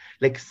Facebook.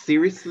 Like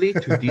seriously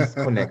to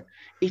disconnect.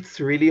 It's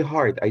really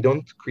hard. I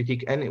don't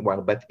critique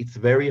anyone, but it's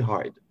very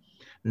hard.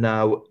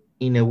 Now,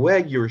 in a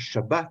way, your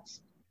Shabbat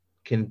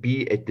can be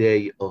a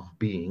day of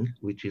being,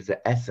 which is the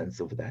essence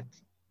of that,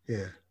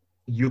 Yeah.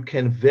 you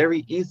can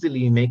very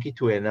easily make it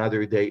to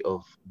another day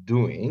of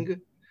doing,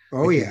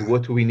 Oh, which is yeah.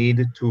 what we need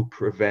to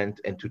prevent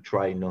and to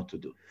try not to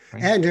do,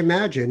 right? And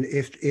imagine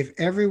if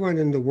everyone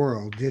in the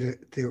world did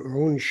their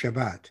own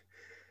Shabbat,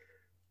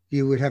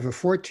 you would have a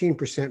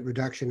 14%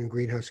 reduction in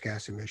greenhouse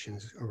gas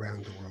emissions around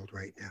the world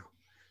right now.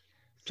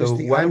 So Just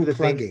the one of the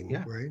things, unplugging,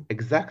 yeah, right?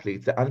 exactly.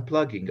 It's the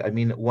unplugging. I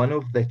mean, one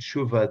of the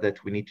tshuva that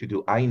we need to do,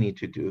 I need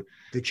to do,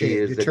 The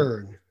is that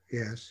turn,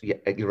 yes. yeah,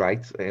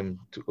 right.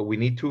 We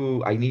need to.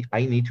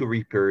 I need to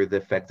repair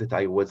the fact that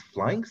I was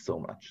flying so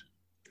much.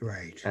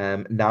 Right.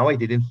 Now I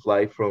didn't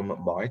fly from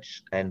March,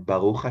 and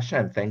Baruch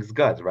Hashem, thanks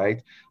God, right?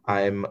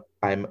 Yeah.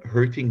 I'm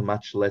hurting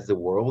much less the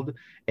world,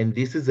 and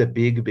this is a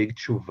big, big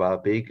tshuva,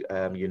 big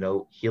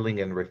healing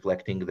and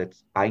reflecting that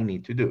I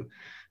need to do,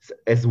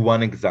 as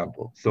one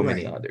example. So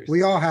many Right. We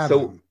others. all have So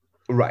them.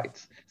 right.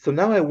 So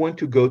now I want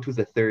to go to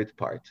the third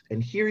part, and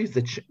here is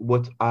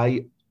what I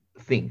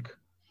think.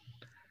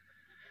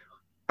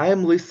 I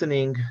am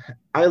listening.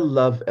 I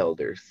love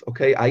elders.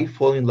 Okay, I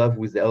fall in love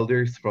with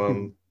elders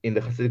from in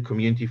the Hasidic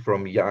community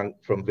from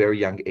very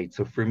young age.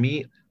 So for me,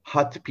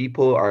 hot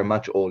people are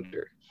much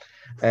older.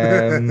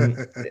 Um,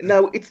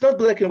 Now it's not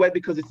black and white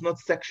because it's not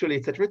sexually,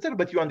 etc., etc.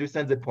 But you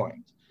understand the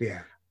point.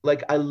 Yeah.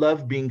 Like I love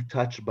being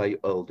touched by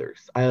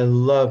elders. I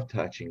love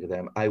touching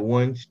them. I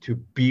want to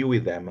be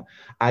with them.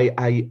 I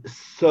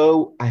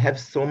have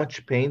so much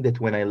pain that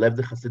when I left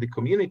the Hasidic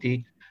community,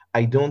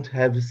 I don't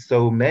have so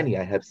many.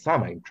 I have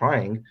some. I'm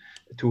trying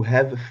to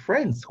have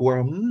friends who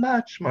are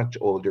much, much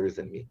older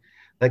than me.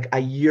 Like I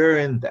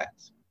yearn that.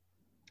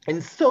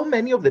 And so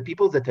many of the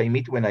people that I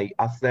meet when I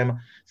ask them,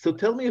 so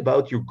tell me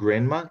about your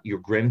grandma, your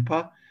grandpa,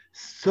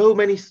 so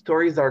many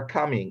stories are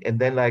coming. And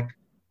then like,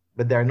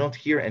 but they're not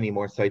here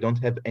anymore, so I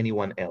don't have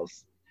anyone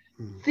else.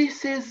 Mm. This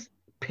is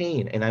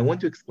pain, and I want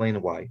to explain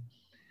why.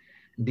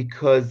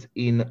 Because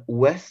in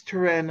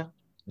Western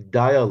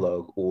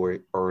dialogue or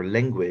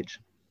language,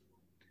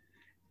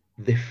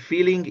 the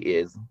feeling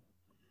is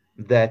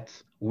that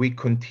we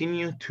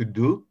continue to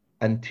do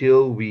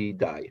until we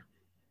die.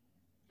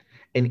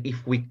 And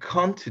if we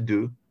can't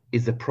do,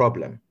 is a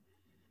problem.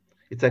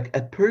 It's like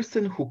a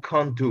person who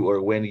can't do, or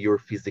when your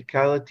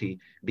physicality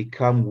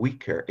become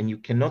weaker and you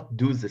cannot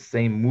do the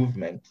same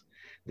movement,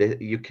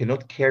 that you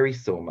cannot carry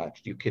so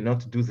much, you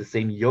cannot do the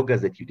same yoga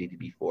that you did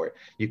before,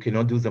 you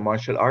cannot do the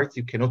martial arts,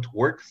 you cannot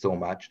work so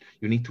much,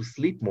 you need to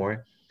sleep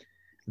more.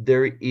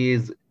 There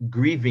is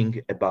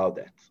grieving about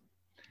that.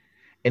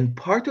 And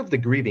part of the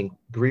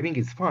grieving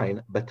is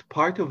fine, but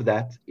part of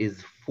that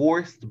is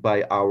forced by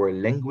our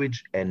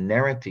language and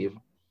narrative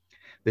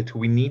that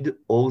we need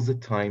all the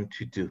time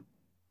to do.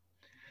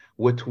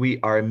 What we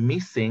are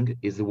missing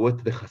is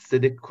what the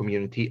Hasidic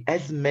community,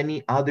 as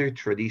many other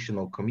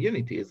traditional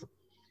communities,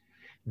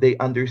 they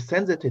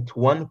understand that at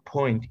one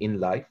point in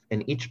life,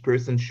 and each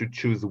person should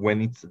choose when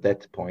it's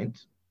that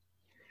point,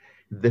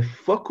 the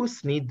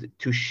focus need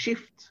to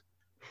shift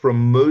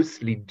from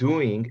mostly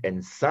doing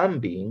and some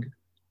being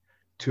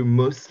to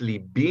mostly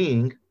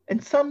being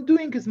and some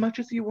doing as much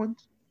as you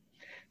want.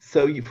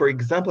 So, for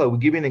example, I will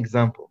give you an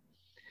example.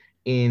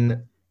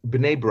 In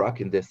Bnei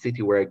Brak, in the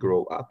city where I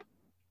grew up,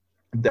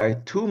 there are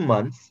 2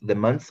 months, the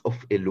months of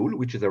Elul,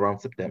 which is around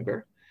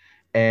September,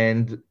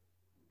 and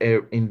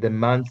in the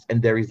months,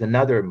 and there is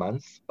another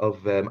month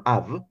of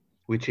Av,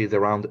 which is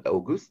around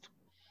August.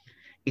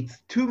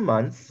 It's 2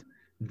 months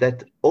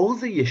that all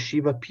the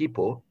yeshiva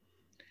people,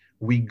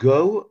 we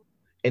go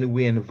and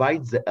we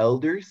invite the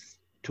elders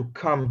to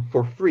come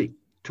for free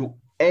to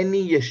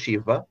any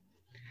yeshiva,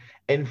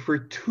 and for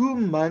 2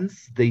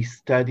 months they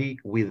study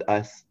with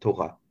us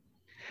Torah.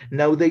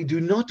 Now, they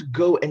do not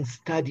go and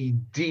study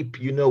deep,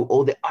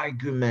 all the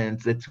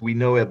arguments that we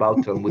know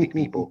about Talmudic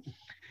people.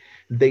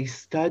 They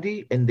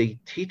study and they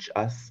teach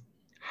us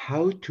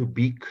how to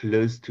be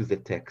close to the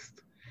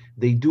text.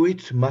 They do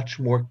it much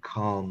more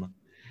calm.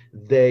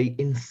 They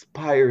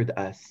inspired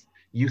us.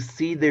 You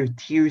see their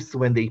tears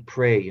when they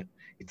pray.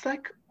 It's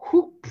like,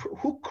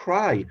 who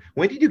cry?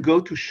 When did you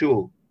go to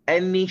shul?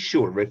 Any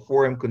shul,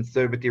 reform,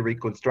 conservative,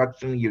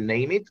 reconstruction, you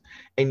name it,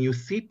 and you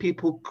see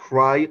people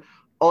cry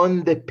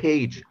on the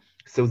page.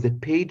 So the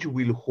page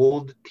will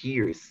hold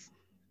tears.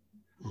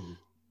 Mm.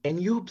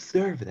 And you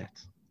observe that.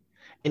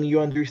 And you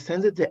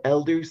understand that the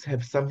elders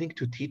have something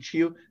to teach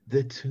you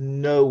that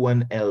no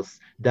one else,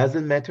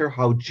 doesn't matter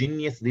how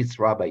genius this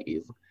rabbi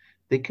is,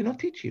 they cannot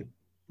teach you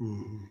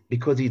Mm.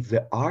 because it's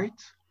the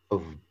art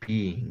of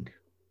being.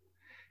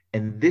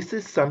 And this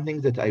is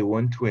something that I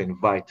want to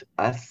invite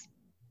us.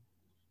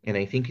 And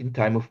I think in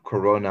time of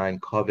Corona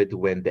and COVID,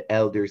 when the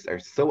elders are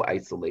so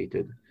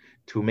isolated,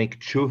 to make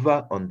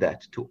tshuva on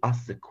that, to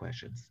ask the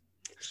questions.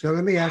 So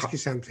let me ask How, you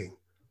something,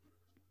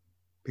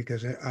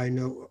 because I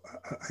know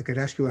I could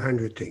ask you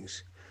 100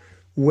 things.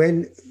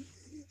 When,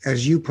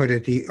 as you put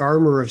it, the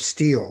armor of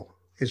steel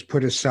is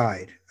put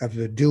aside of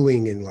the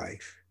doing in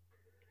life,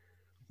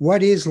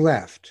 what is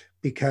left?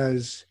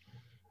 Because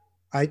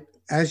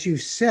as you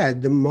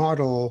said, the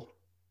model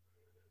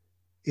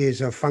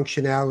is of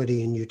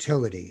functionality and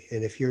utility.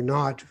 And if you're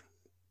not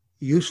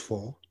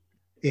useful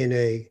in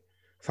a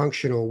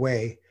functional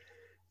way,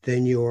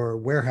 then you're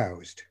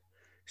warehoused.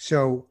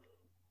 So,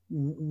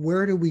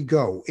 where do we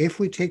go if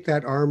we take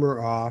that armor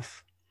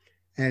off?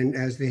 And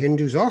as the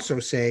Hindus also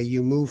say,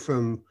 you move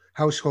from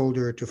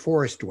householder to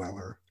forest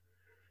dweller.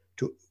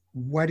 To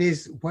what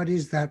is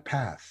that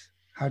path?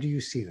 How do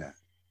you see that?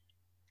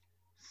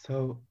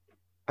 So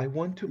I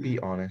want to be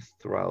honest,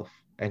 Ralph,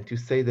 and to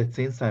say that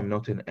since I'm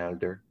not an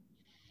elder,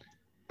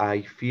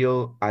 I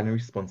feel an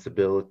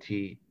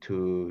responsibility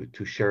to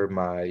share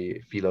my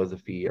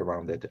philosophy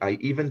around it. I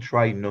even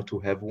try not to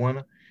have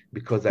one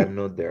because I'm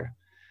not there.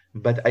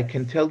 But I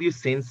can tell you,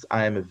 since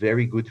I am a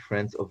very good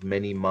friend of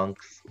many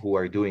monks who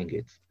are doing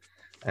it,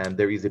 and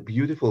there is a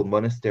beautiful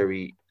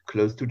monastery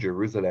close to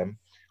Jerusalem,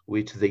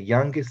 which the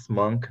youngest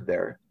monk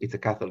there, it's a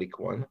Catholic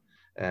one,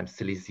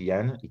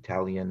 Salesian,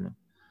 Italian,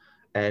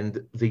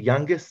 and the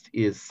youngest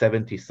is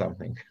 70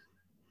 something.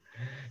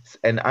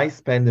 And I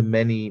spent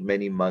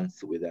many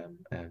months with them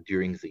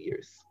during the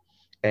years.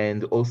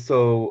 And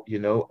also,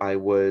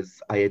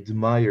 I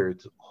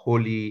admired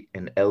holy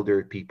and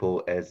elder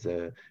people as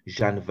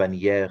Jean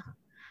Vanier,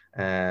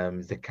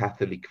 the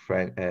Catholic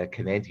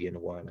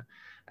Canadian one,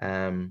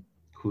 um,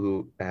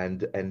 who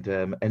and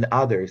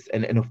others,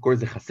 and of course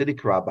the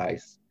Hasidic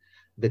rabbis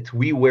that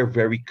we were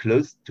very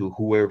close to,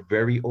 who were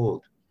very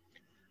old.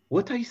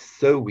 What I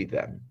saw with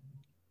them,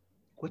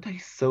 what I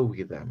saw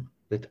with them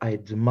that I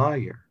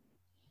admire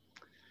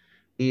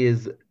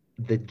is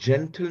the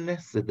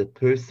gentleness that the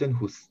person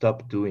who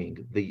stopped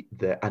doing, the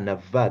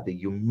anava, the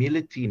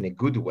humility in a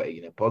good way,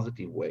 in a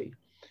positive way,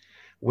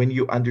 when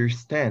you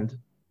understand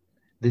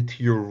that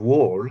your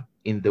role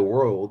in the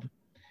world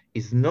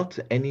is not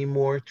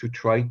anymore to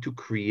try to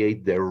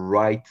create the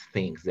right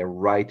things, the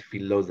right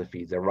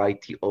philosophy, the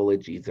right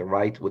theology, the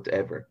right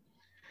whatever.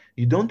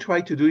 You don't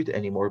try to do it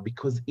anymore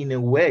because, in a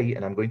way,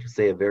 and I'm going to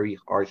say a very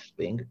harsh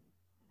thing,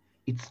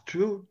 it's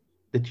true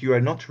that you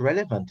are not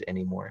relevant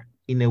anymore.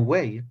 In a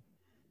way,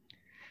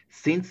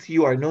 since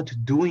you are not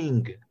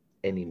doing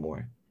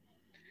anymore.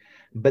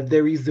 But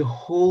there is a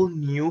whole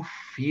new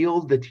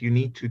field that you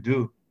need to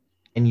do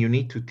and you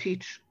need to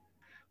teach,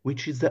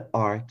 which is the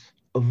art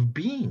of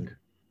being,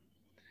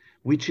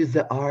 which is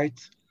the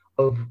art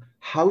of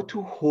how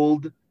to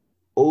hold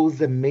all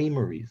the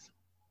memories.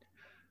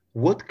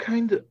 What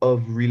kind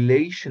of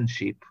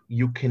relationship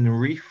you can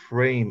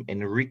reframe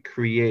and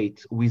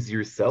recreate with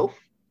yourself,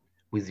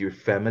 with your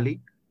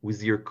family,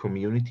 with your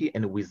community,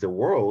 and with the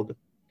world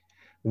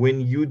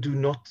when you do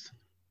not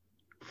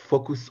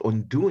focus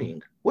on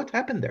doing? What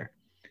happened there?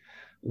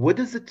 What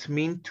does it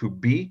mean to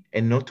be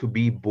and not to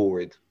be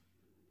bored?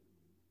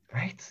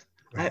 Right?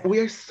 Right. We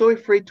are so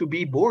afraid to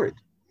be bored.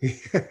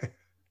 Yeah.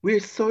 We are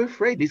so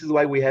afraid. This is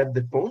why we have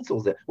the phones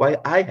all the why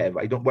I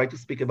don't want to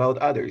speak about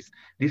others.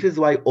 This is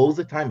why all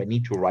the time I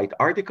need to write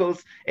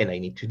articles and I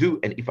need to do,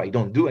 and if I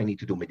don't do, I need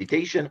to do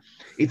meditation.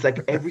 It's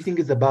like everything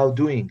is about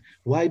doing.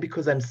 Why?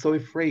 Because I'm so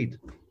afraid.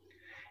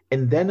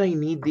 And then I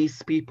need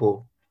these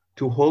people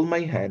to hold my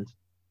hand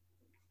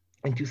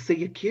and to say,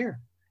 Yakir,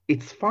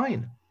 it's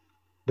fine,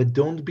 but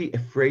don't be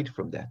afraid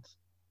from that.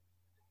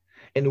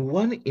 And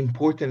one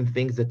important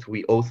thing that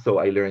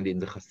I learned in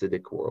the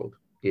Hasidic world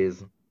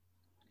is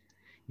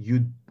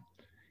you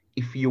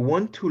if you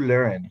want to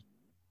learn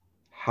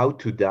how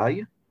to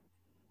die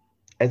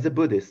as a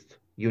Buddhist,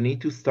 you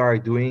need to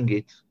start doing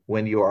it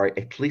when you are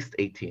at least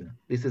 18.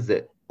 This is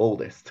the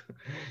oldest.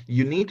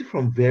 You need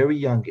from very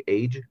young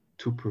age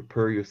to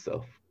prepare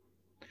yourself.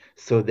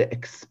 So the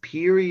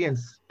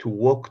experience to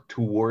walk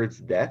towards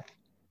death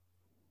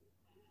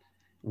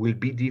will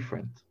be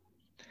different.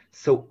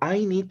 So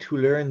I need to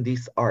learn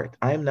this art.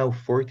 I am now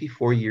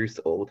 44 years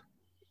old.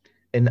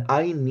 And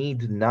I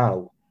need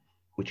now,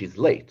 which is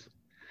late,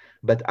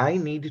 but I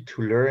need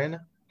to learn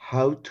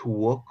how to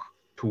walk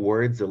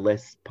towards the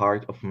less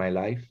part of my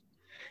life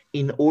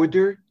in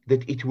order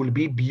that it will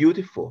be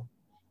beautiful,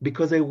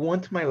 because I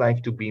want my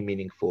life to be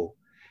meaningful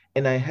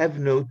and I have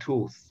no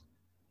tools.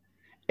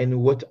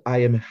 And what I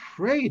am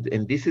afraid,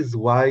 and this is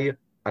why,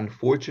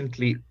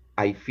 unfortunately,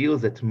 I feel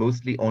that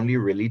mostly only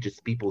religious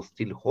people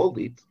still hold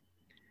it,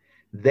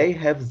 they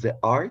have the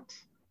art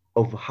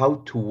of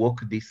how to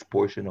walk this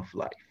portion of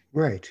life.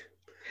 Right.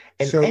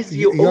 And So as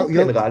you open,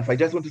 you'll Ralph, I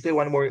just want to say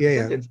one more yeah,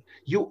 yeah. sentence.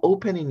 You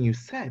open and you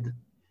said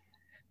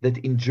that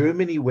in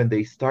Germany, when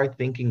they start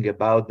thinking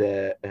about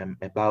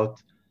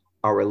about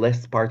our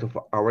last part of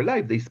our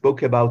life, they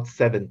spoke about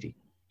 70.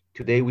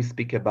 Today we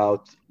speak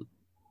about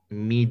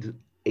mid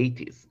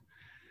 80s.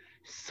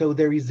 So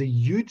there is a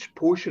huge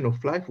portion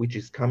of life which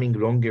is coming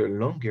longer and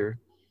longer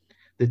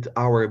that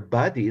our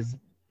bodies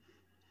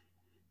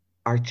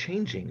are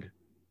changing,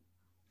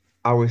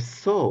 our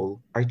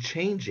soul are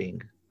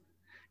changing,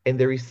 and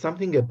there is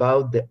something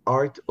about the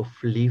art of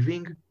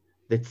living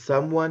that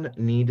someone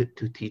need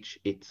to teach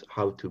it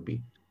how to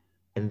be.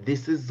 And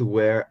this is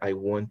where I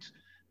want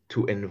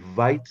to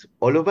invite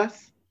all of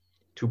us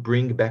to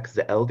bring back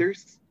the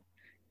elders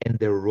and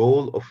the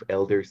role of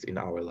elders in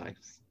our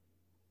lives.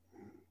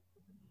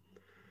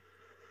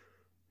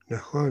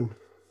 Nahon.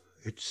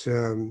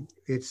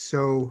 It's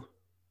so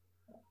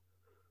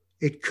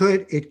it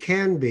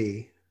can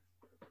be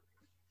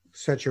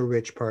such a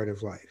rich part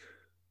of life,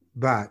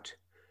 but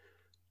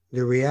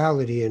the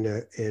reality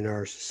in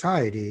our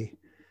society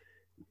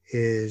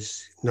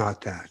is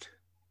not that.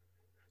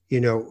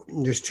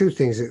 There's two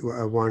things that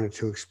I wanted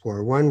to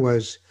explore. One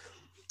was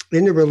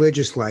in the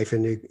religious life,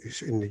 in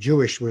the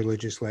Jewish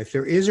religious life,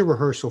 there is a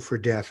rehearsal for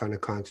death on a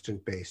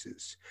constant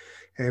basis.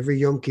 Every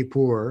Yom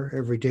Kippur,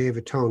 every Day of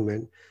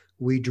Atonement,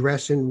 we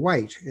dress in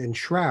white and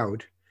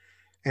shroud,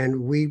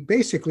 and we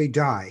basically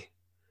die.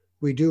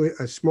 We do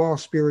a small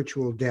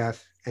spiritual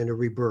death and a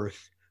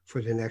rebirth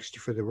for the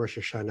Rosh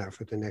Hashanah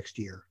for the next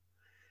year.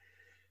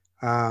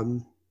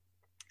 And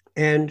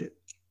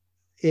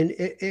in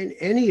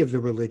any of the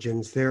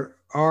religions, there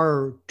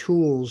are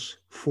tools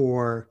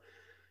for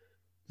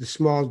the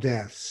small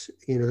deaths.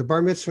 The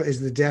bar mitzvah is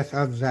the death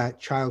of that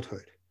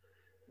childhood,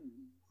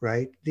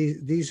 right?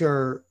 These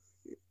are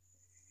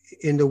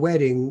in the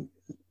wedding.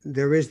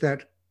 There is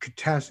that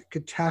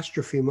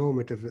catastrophe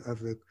moment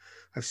of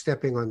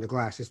stepping on the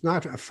glass. It's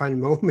not a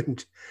fun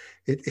moment.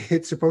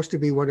 It's supposed to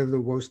be one of the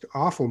most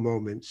awful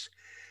moments,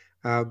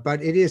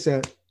 but it is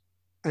an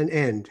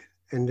end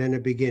and then a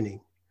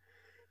beginning.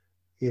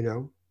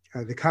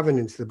 The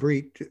covenants, the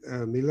Brit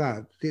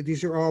Milah.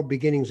 These are all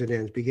beginnings and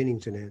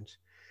ends.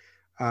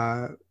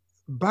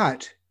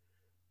 But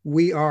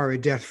we are a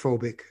death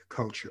phobic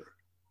culture.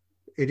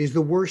 It is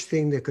the worst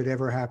thing that could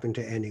ever happen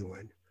to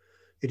anyone.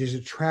 It is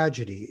a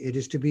tragedy. It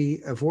is to be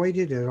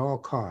avoided at all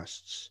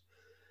costs.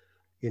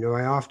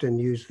 I often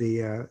use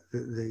the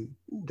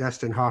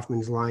Dustin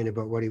Hoffman's line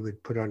about what he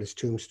would put on his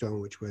tombstone,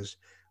 which was,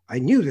 "I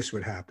knew this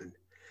would happen,"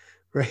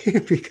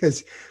 right?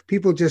 Because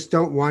people just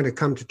don't want to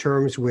come to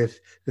terms with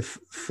the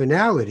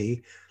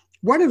finality.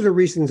 One of the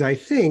reasons I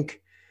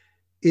think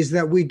is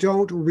that we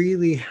don't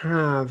really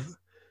have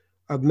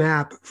a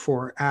map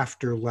for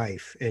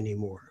afterlife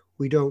anymore.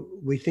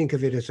 We think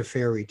of it as a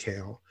fairy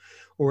tale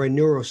or a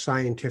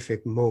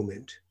neuroscientific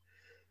moment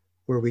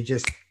where we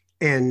just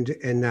end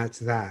and that's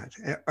that.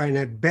 And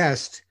at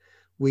best,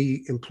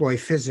 we employ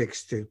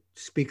physics to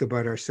speak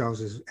about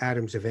ourselves as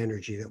atoms of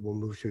energy that will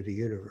move through the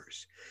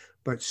universe.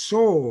 But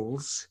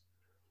souls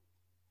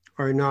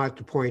are not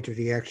the point of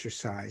the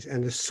exercise.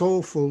 And the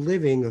soulful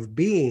living of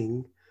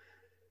being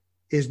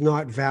is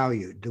not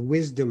valued. The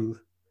wisdom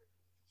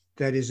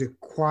that is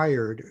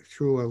acquired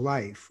through a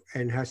life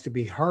and has to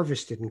be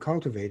harvested and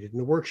cultivated. In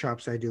the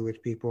workshops I do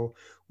with people,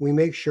 we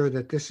make sure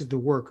that this is the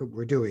work that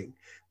we're doing.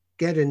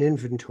 Get an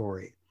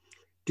inventory.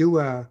 Do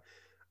a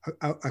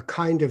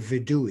kind of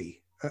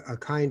vidui, a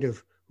kind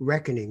of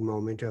reckoning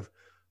moment of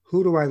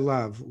who do I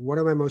love? What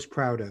am I most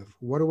proud of?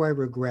 What do I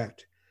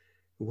regret?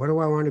 What do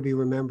I want to be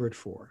remembered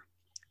for?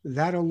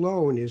 That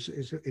alone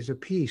is a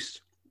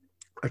piece,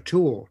 a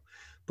tool.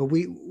 But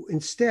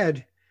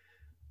instead,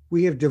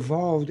 we have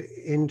devolved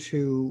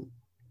into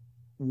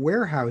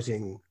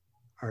warehousing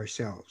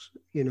ourselves.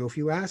 If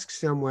you ask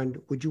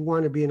someone, would you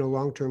want to be in a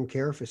long-term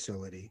care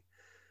facility?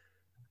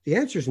 The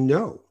answer is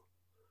no.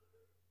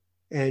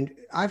 And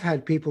I've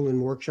had people in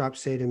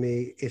workshops say to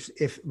me,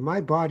 if my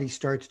body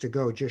starts to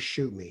go, just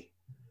shoot me.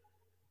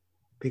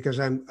 Because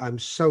I'm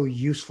so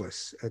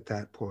useless at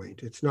that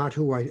point. It's not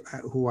who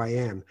I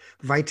am.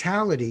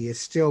 Vitality is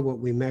still what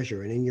we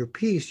measure. And in your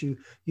piece,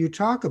 you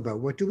talk about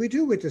what do we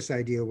do with this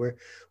idea where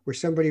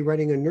somebody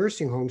running a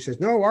nursing home says,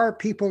 no, our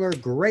people are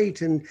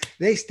great and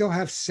they still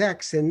have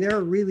sex and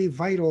they're really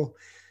vital.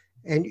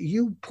 And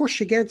you push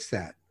against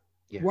that.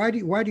 Yeah. Why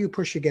do you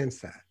push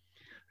against that?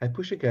 I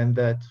push against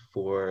that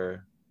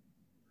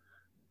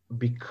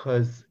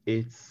because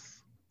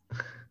it's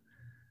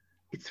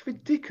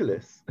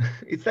ridiculous.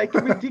 It's like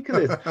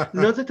ridiculous.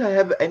 Not that I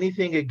have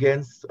anything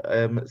against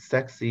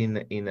sex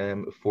in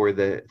for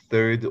the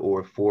third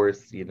or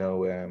fourth,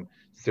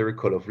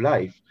 circle of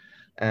life.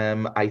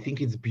 I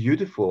think it's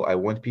beautiful. I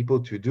want people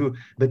to do.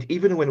 But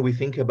even when we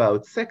think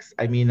about sex,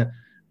 I mean,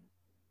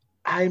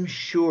 I'm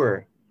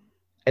sure.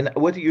 And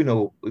what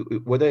do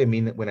I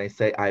mean when I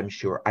say I'm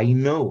sure? I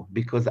know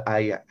because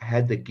I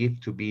had the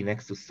gift to be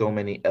next to so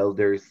many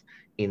elders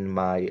in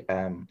my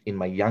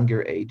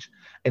younger age,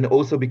 and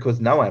also because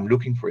now I'm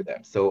looking for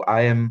them. So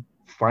I am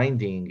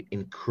finding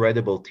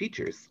incredible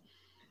teachers.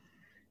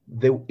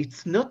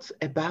 It's not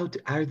about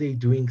are they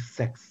doing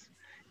sex,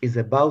 it's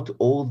about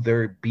all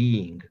their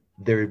being.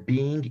 Their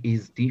being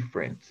is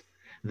different.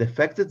 The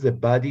fact that the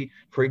body,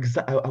 for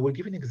example, I will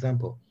give an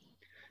example.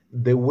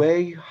 The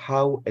way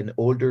how an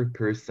older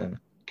person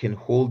can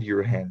hold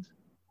your hand,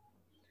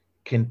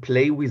 can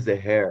play with the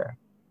hair,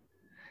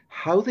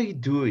 how they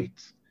do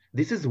it.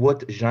 This is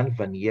what Jean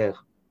Vanier,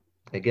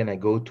 again, I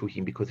go to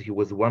him because he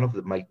was one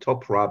of my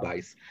top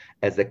rabbis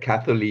as a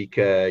Catholic,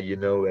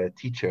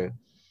 teacher.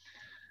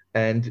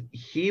 And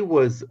he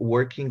was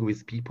working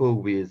with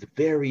people with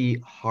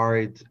very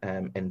hard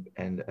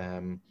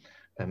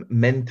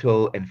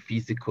mental and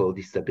physical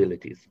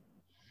disabilities.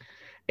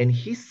 And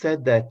he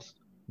said that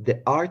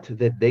the art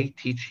that they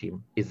teach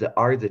him is the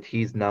art that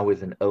he's now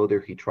as an elder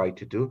he tried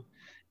to do,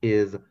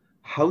 is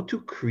how to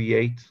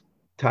create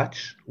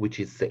touch which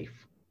is safe.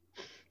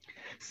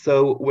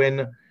 So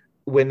when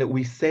when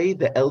we say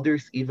the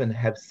elders even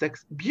have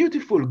sex,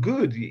 beautiful,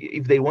 good.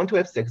 If they want to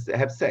have sex,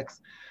 have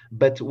sex.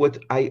 But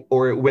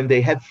or when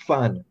they have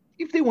fun,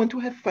 if they want to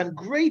have fun,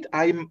 great.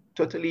 I'm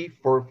totally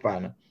for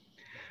fun.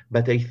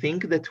 But I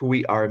think that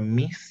we are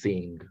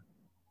missing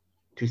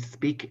to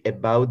speak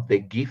about the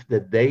gift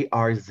that they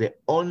are the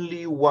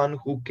only one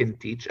who can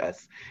teach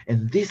us.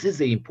 And this is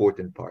the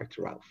important part,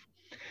 Ralph.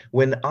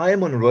 When I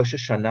am on Rosh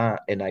Hashanah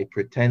and I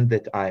pretend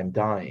that I am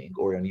dying,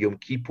 or on Yom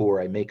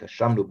Kippur I make a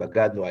shamlu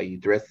bagadnu, I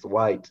dress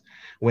white.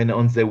 When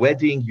on the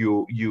wedding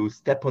you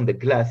step on the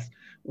glass,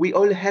 we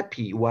all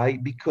happy. Why?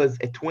 Because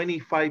at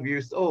 25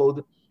 years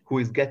old, who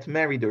is get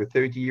married or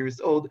 30 years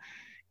old,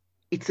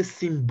 it's a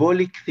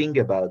symbolic thing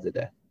about the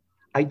death.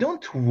 I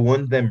don't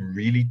want them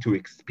really to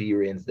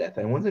experience death.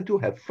 I want them to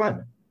have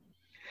fun.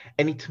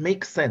 And it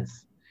makes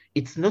sense.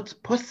 It's not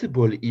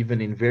possible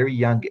even in very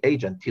young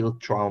age until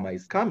trauma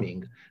is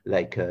coming,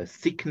 like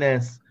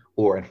sickness,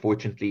 or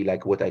unfortunately,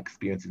 like what I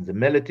experienced in the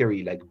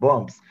military, like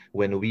bombs,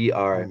 when we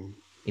are Mm.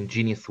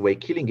 ingenious way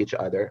killing each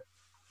other.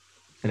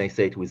 And I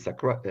say it with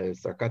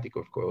sarcastic,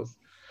 of course.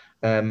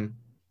 Um,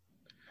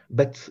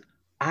 but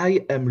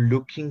I am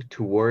looking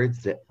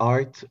towards the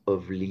art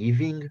of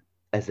living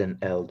as an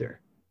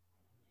elder.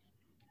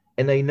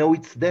 And I know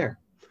it's there.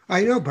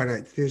 I know, but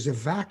there's a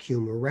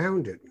vacuum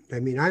around it. I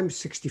mean, I'm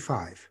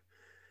 65,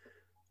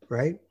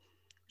 right?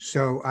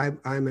 So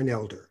I'm an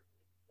elder,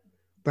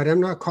 but I'm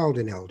not called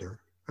an elder.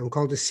 I'm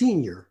called a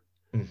senior.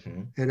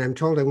 Mhm. And I'm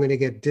told I'm going to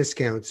get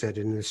discounts at,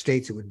 in the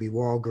States, it would be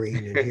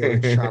Walgreen, and here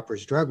it's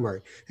Shoppers Drug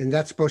Mart. And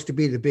that's supposed to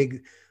be the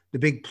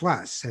big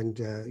plus, and,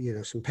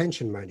 some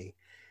pension money.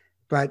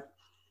 But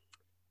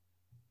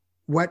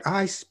what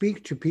I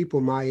speak to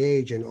people my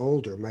age and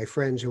older, my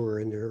friends who are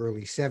in their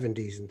early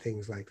 70s and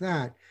things like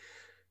that,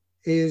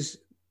 is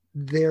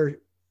their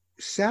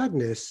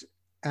sadness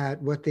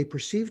at what they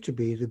perceive to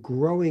be the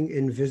growing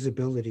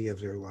invisibility of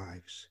their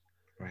lives,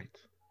 Right.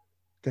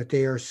 that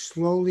they are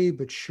slowly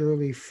but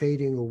surely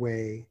fading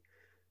away.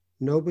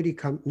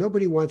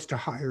 Nobody wants to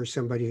hire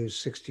somebody who's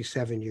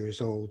 67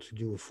 years old to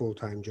do a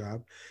full-time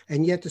job,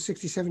 and yet the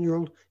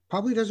 67-year-old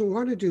probably doesn't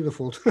want to do the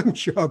full-time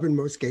job in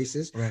most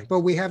cases, Right. but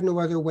we have no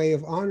other way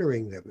of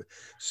honoring them.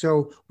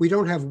 So we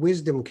don't have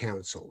wisdom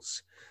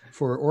councils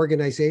for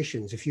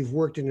organizations. If you've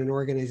worked in an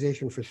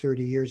organization for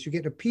 30 years, you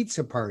get a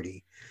pizza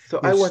party.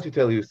 So I want If to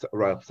tell you,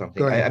 Ralph, Go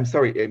something. ahead. I'm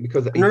sorry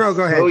because No, it's no,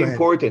 go so ahead, go ahead.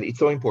 important. It's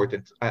so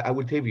important. I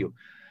will tell you.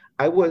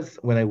 I was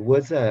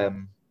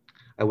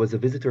a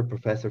visitor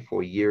professor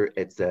for a year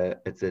at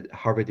the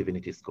Harvard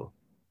Divinity School,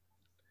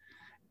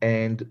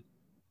 and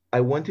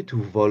I wanted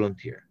to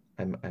volunteer.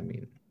 I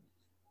mean,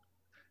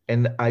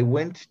 and I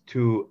went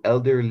to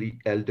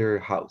elder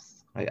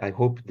house. I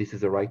hope this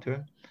is the right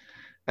term.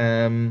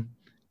 Um,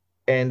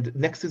 and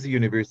next to the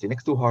university,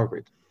 next to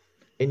Harvard,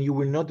 and you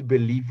will not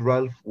believe,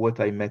 Ralph, what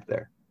I met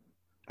there.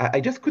 I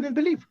just couldn't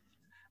believe.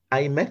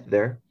 I met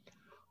there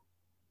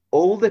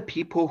all the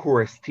people who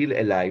are still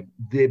alive,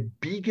 the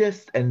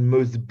biggest and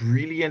most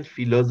brilliant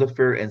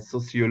philosophers and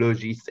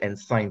sociologists and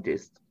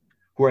scientists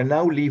who are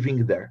now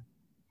living there,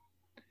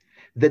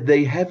 that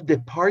they have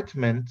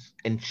departments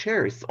and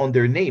chairs on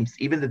their names,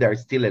 even though they are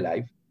still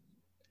alive,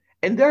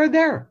 and they're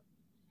there.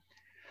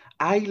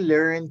 I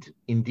learned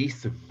in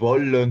this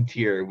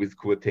volunteer with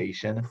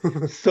quotation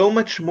so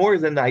much more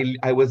than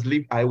I was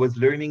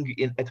learning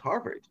at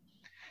Harvard,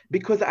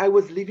 because I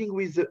was living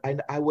with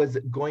and I was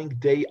going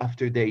day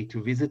after day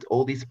to visit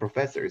all these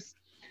professors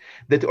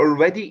that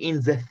already in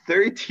the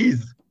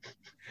 30s,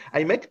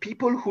 I met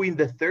people who in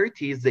the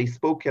 30s, they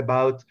spoke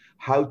about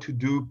how to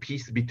do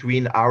peace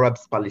between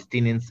Arabs,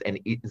 Palestinians, and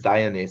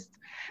Zionists.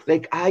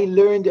 Like I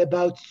learned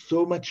about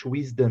so much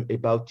wisdom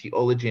about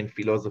theology and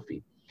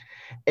philosophy.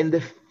 And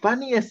the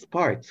funniest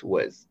part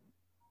was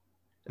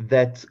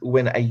that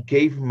when I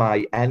gave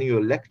my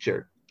annual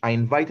lecture, I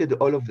invited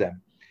all of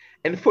them.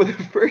 And for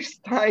the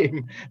first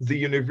time, the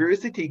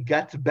university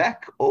got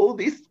back all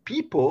these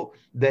people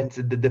that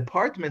the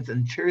departments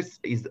and chairs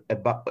is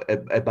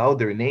about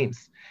their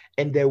names,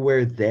 and they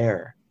were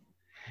there.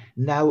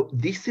 Now,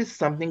 this is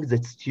something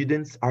that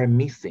students are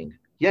missing.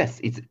 Yes,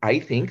 I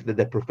think that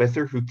the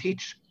professor who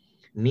teach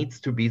needs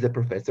to be the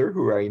professor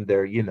who are in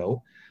their,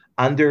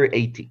 under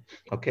 80,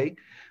 okay?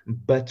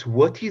 But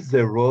what is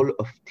the role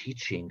of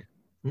teaching?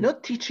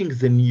 Not teaching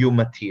the new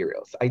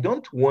materials. I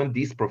don't want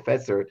this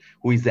professor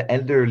who is the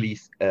elder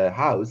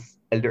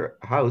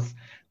house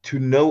to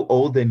know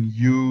all the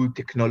new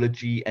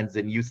technology and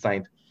the new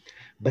science,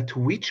 but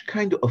which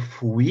kind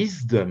of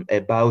wisdom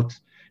about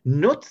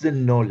not the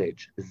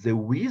knowledge, the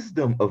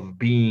wisdom of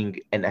being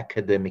an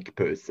academic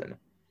person,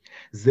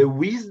 the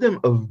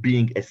wisdom of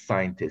being a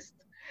scientist,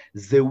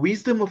 the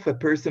wisdom of a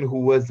person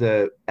who was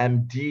a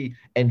MD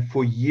and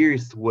for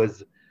years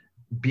was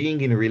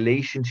being in a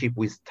relationship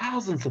with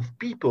thousands of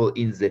people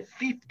in the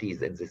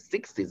 50s and the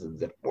 60s and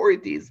the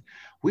 40s,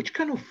 which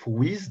kind of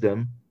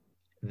wisdom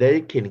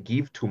they can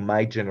give to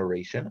my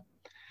generation,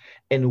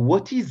 and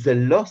what is the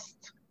loss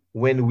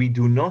when we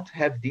do not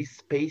have these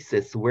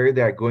spaces where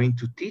they are going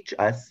to teach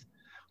us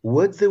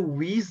what's the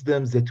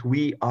wisdoms that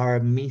we are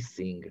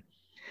missing.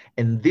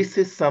 And this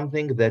is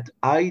something that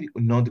I'm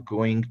not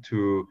going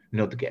to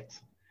not get.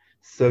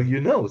 So,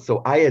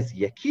 so I, as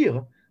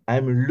Yakir,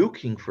 I'm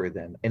looking for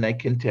them. And I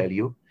can tell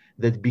you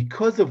that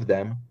because of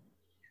them,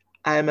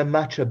 I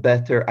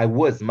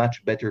was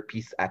much better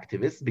peace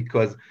activist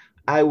because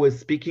I was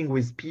speaking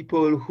with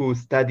people who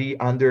study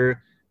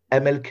under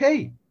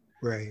MLK.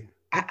 Right.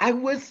 I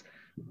was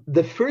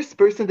the first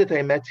person that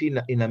I met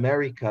in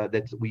America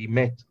that we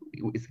met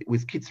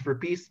with Kids for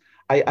Peace.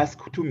 I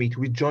asked to meet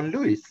with John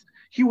Lewis.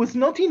 He was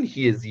not in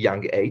his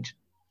young age,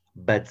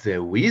 but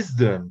the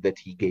wisdom that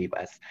he gave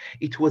us,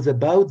 it was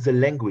about the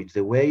language,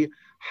 the way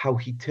how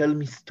he tell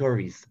me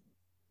stories.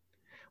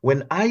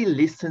 When I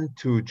listened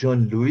to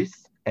John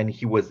Lewis, and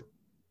he was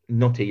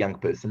not a young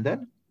person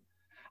then,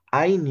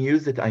 I knew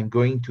that I'm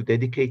going to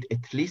dedicate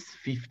at least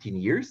 15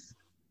 years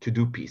to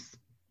do peace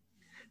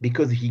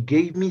because he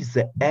gave me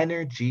the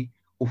energy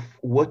of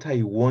what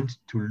I want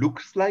to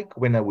look like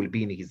when I will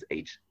be in his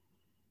age.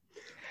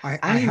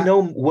 I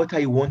know what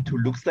I want to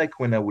look like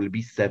when I will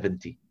be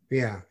 70.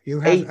 Yeah, you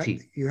have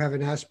 80. You have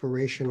an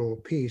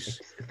aspirational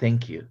piece.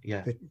 Thank you.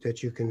 Yeah,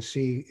 that you can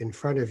see in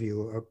front of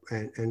you,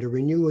 and a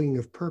renewing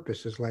of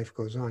purpose as life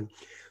goes on.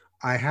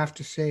 I have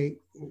to say,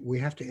 we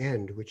have to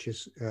end, which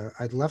is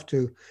I'd love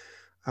to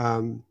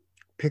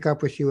pick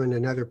up with you in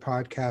another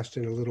podcast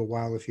in a little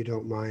while, if you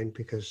don't mind,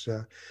 because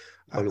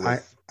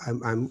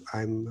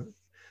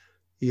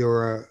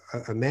you're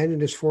a man in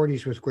his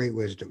 40s with great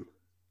wisdom.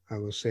 I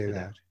will say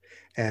that.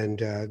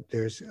 And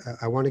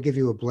I want to give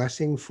you a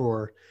blessing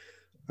for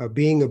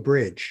being a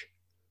bridge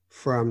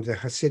from the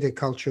Hasidic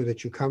culture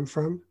that you come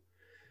from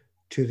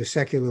to the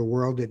secular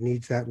world that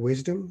needs that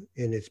wisdom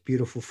in its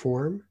beautiful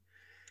form,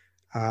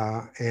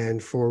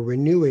 and for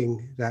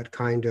renewing that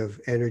kind of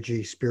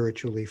energy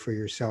spiritually for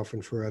yourself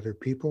and for other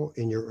people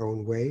in your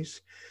own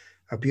ways.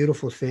 A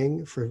beautiful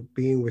thing for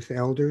being with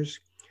elders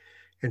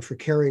and for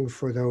caring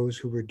for those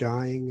who were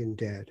dying and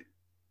dead.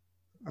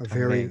 A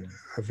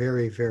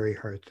very, very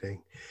hard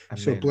thing.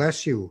 Amen. So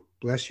bless you,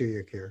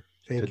 Yakir.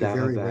 Thank you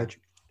very much.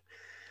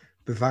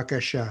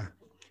 B'vakasha.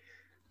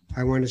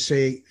 I want to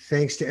say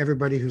thanks to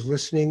everybody who's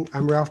listening.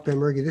 I'm Ralph Ben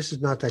Mergi. This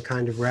is Not That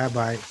Kind of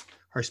Rabbi.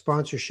 Our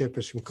sponsorship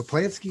is from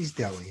Kaplansky's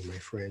Deli, my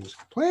friends.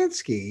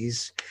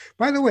 Kaplansky's.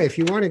 By the way, if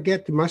you want to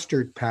get the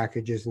mustard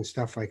packages and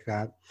stuff like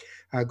that,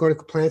 go to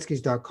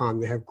kaplanskys.com.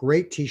 They have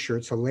great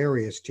T-shirts,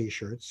 hilarious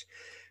T-shirts,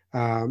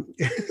 and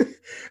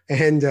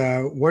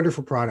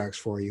wonderful products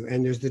for you.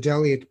 And there's the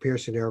deli at the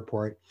Pearson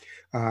Airport.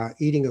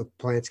 Eating at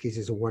Kaplansky's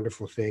is a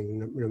wonderful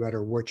thing, no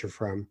matter what you're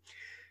from.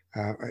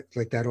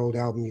 Like that old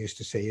album used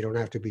to say, you don't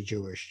have to be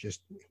Jewish,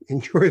 just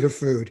enjoy the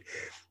food.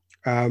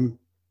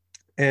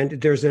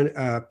 And there's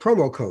a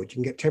promo code. You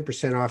can get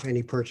 10% off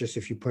any purchase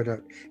if you put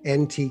a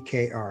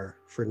NTKR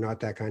for Not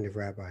That Kind of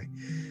Rabbi.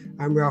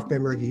 I'm Ralph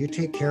Ben Mergi. You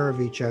take care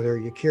of each other.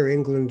 Yakir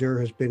Englander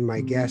has been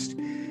my guest,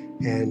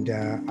 and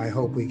I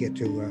hope we get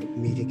to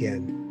meet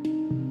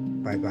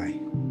again. Bye-bye.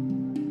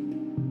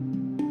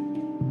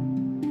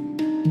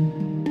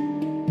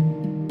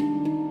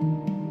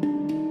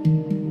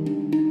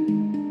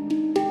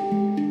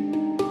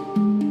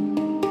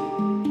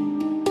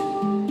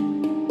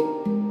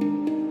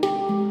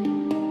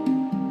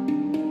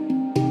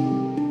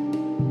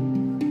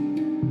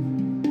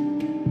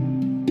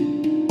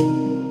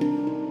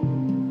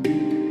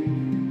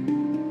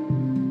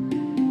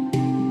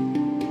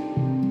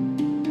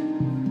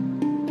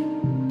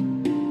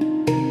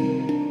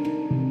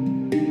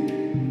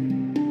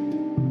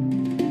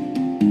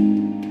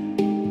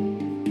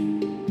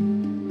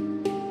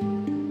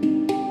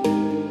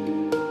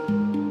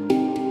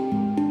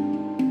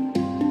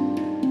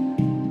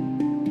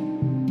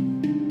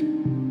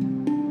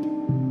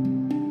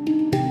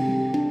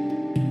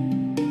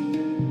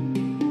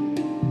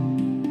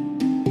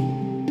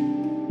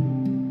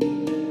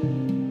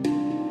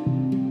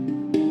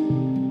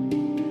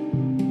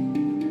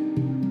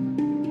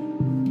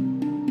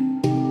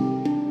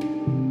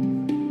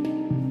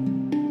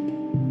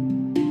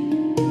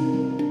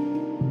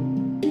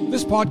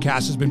 This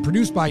podcast has been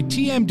produced by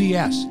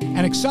TMDS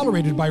and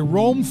accelerated by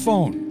Roam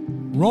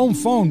Phone. Roam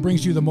Phone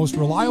brings you the most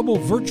reliable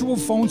virtual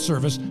phone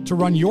service to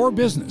run your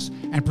business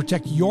and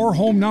protect your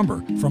home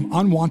number from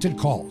unwanted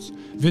calls.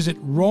 Visit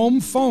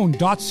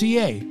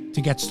roamphone.ca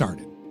to get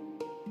started.